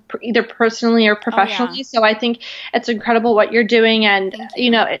milestones either personally or professionally. yeah. So I think it's incredible what you're doing. And, you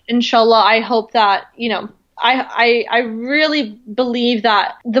know, inshallah, I hope that, you know, I really believe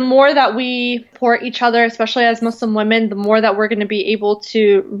that the more that we support each other, especially as Muslim women, the more that we're going to be able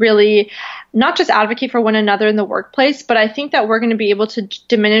to really not just advocate for one another in the workplace, but I think that we're going to be able to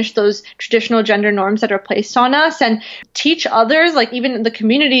diminish those traditional gender norms that are placed on us and teach others, like even the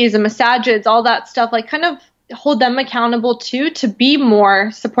communities and masajids, all that stuff, like kind of hold them accountable too, to be more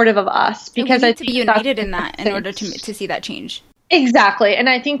supportive of us. Because we I need to think be united in that in order to see that change. Exactly. And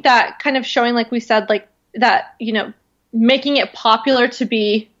I think that kind of showing, like we said, like that, you know, making it popular to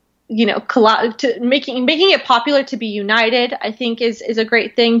be, you know, making it popular to be united, I think is a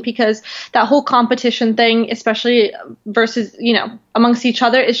great thing, because that whole competition thing, especially versus, you know, amongst each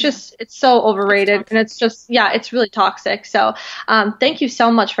other, it's just, it's so overrated, and it's just, yeah, it's really toxic. So thank you so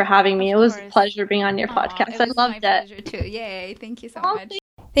much for having me. It was a pleasure being on your podcast. I loved it. Pleasure too. Yay. Thank you so much.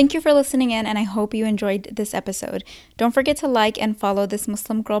 Thank you for listening in, and I hope you enjoyed this episode. Don't forget to like and follow This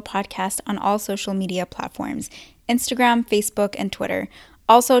Muslim Girl podcast on all social media platforms, Instagram, Facebook, and Twitter.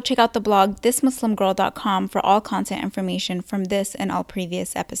 Also, check out the blog thismuslimgirl.com for all content information from this and all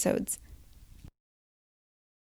previous episodes.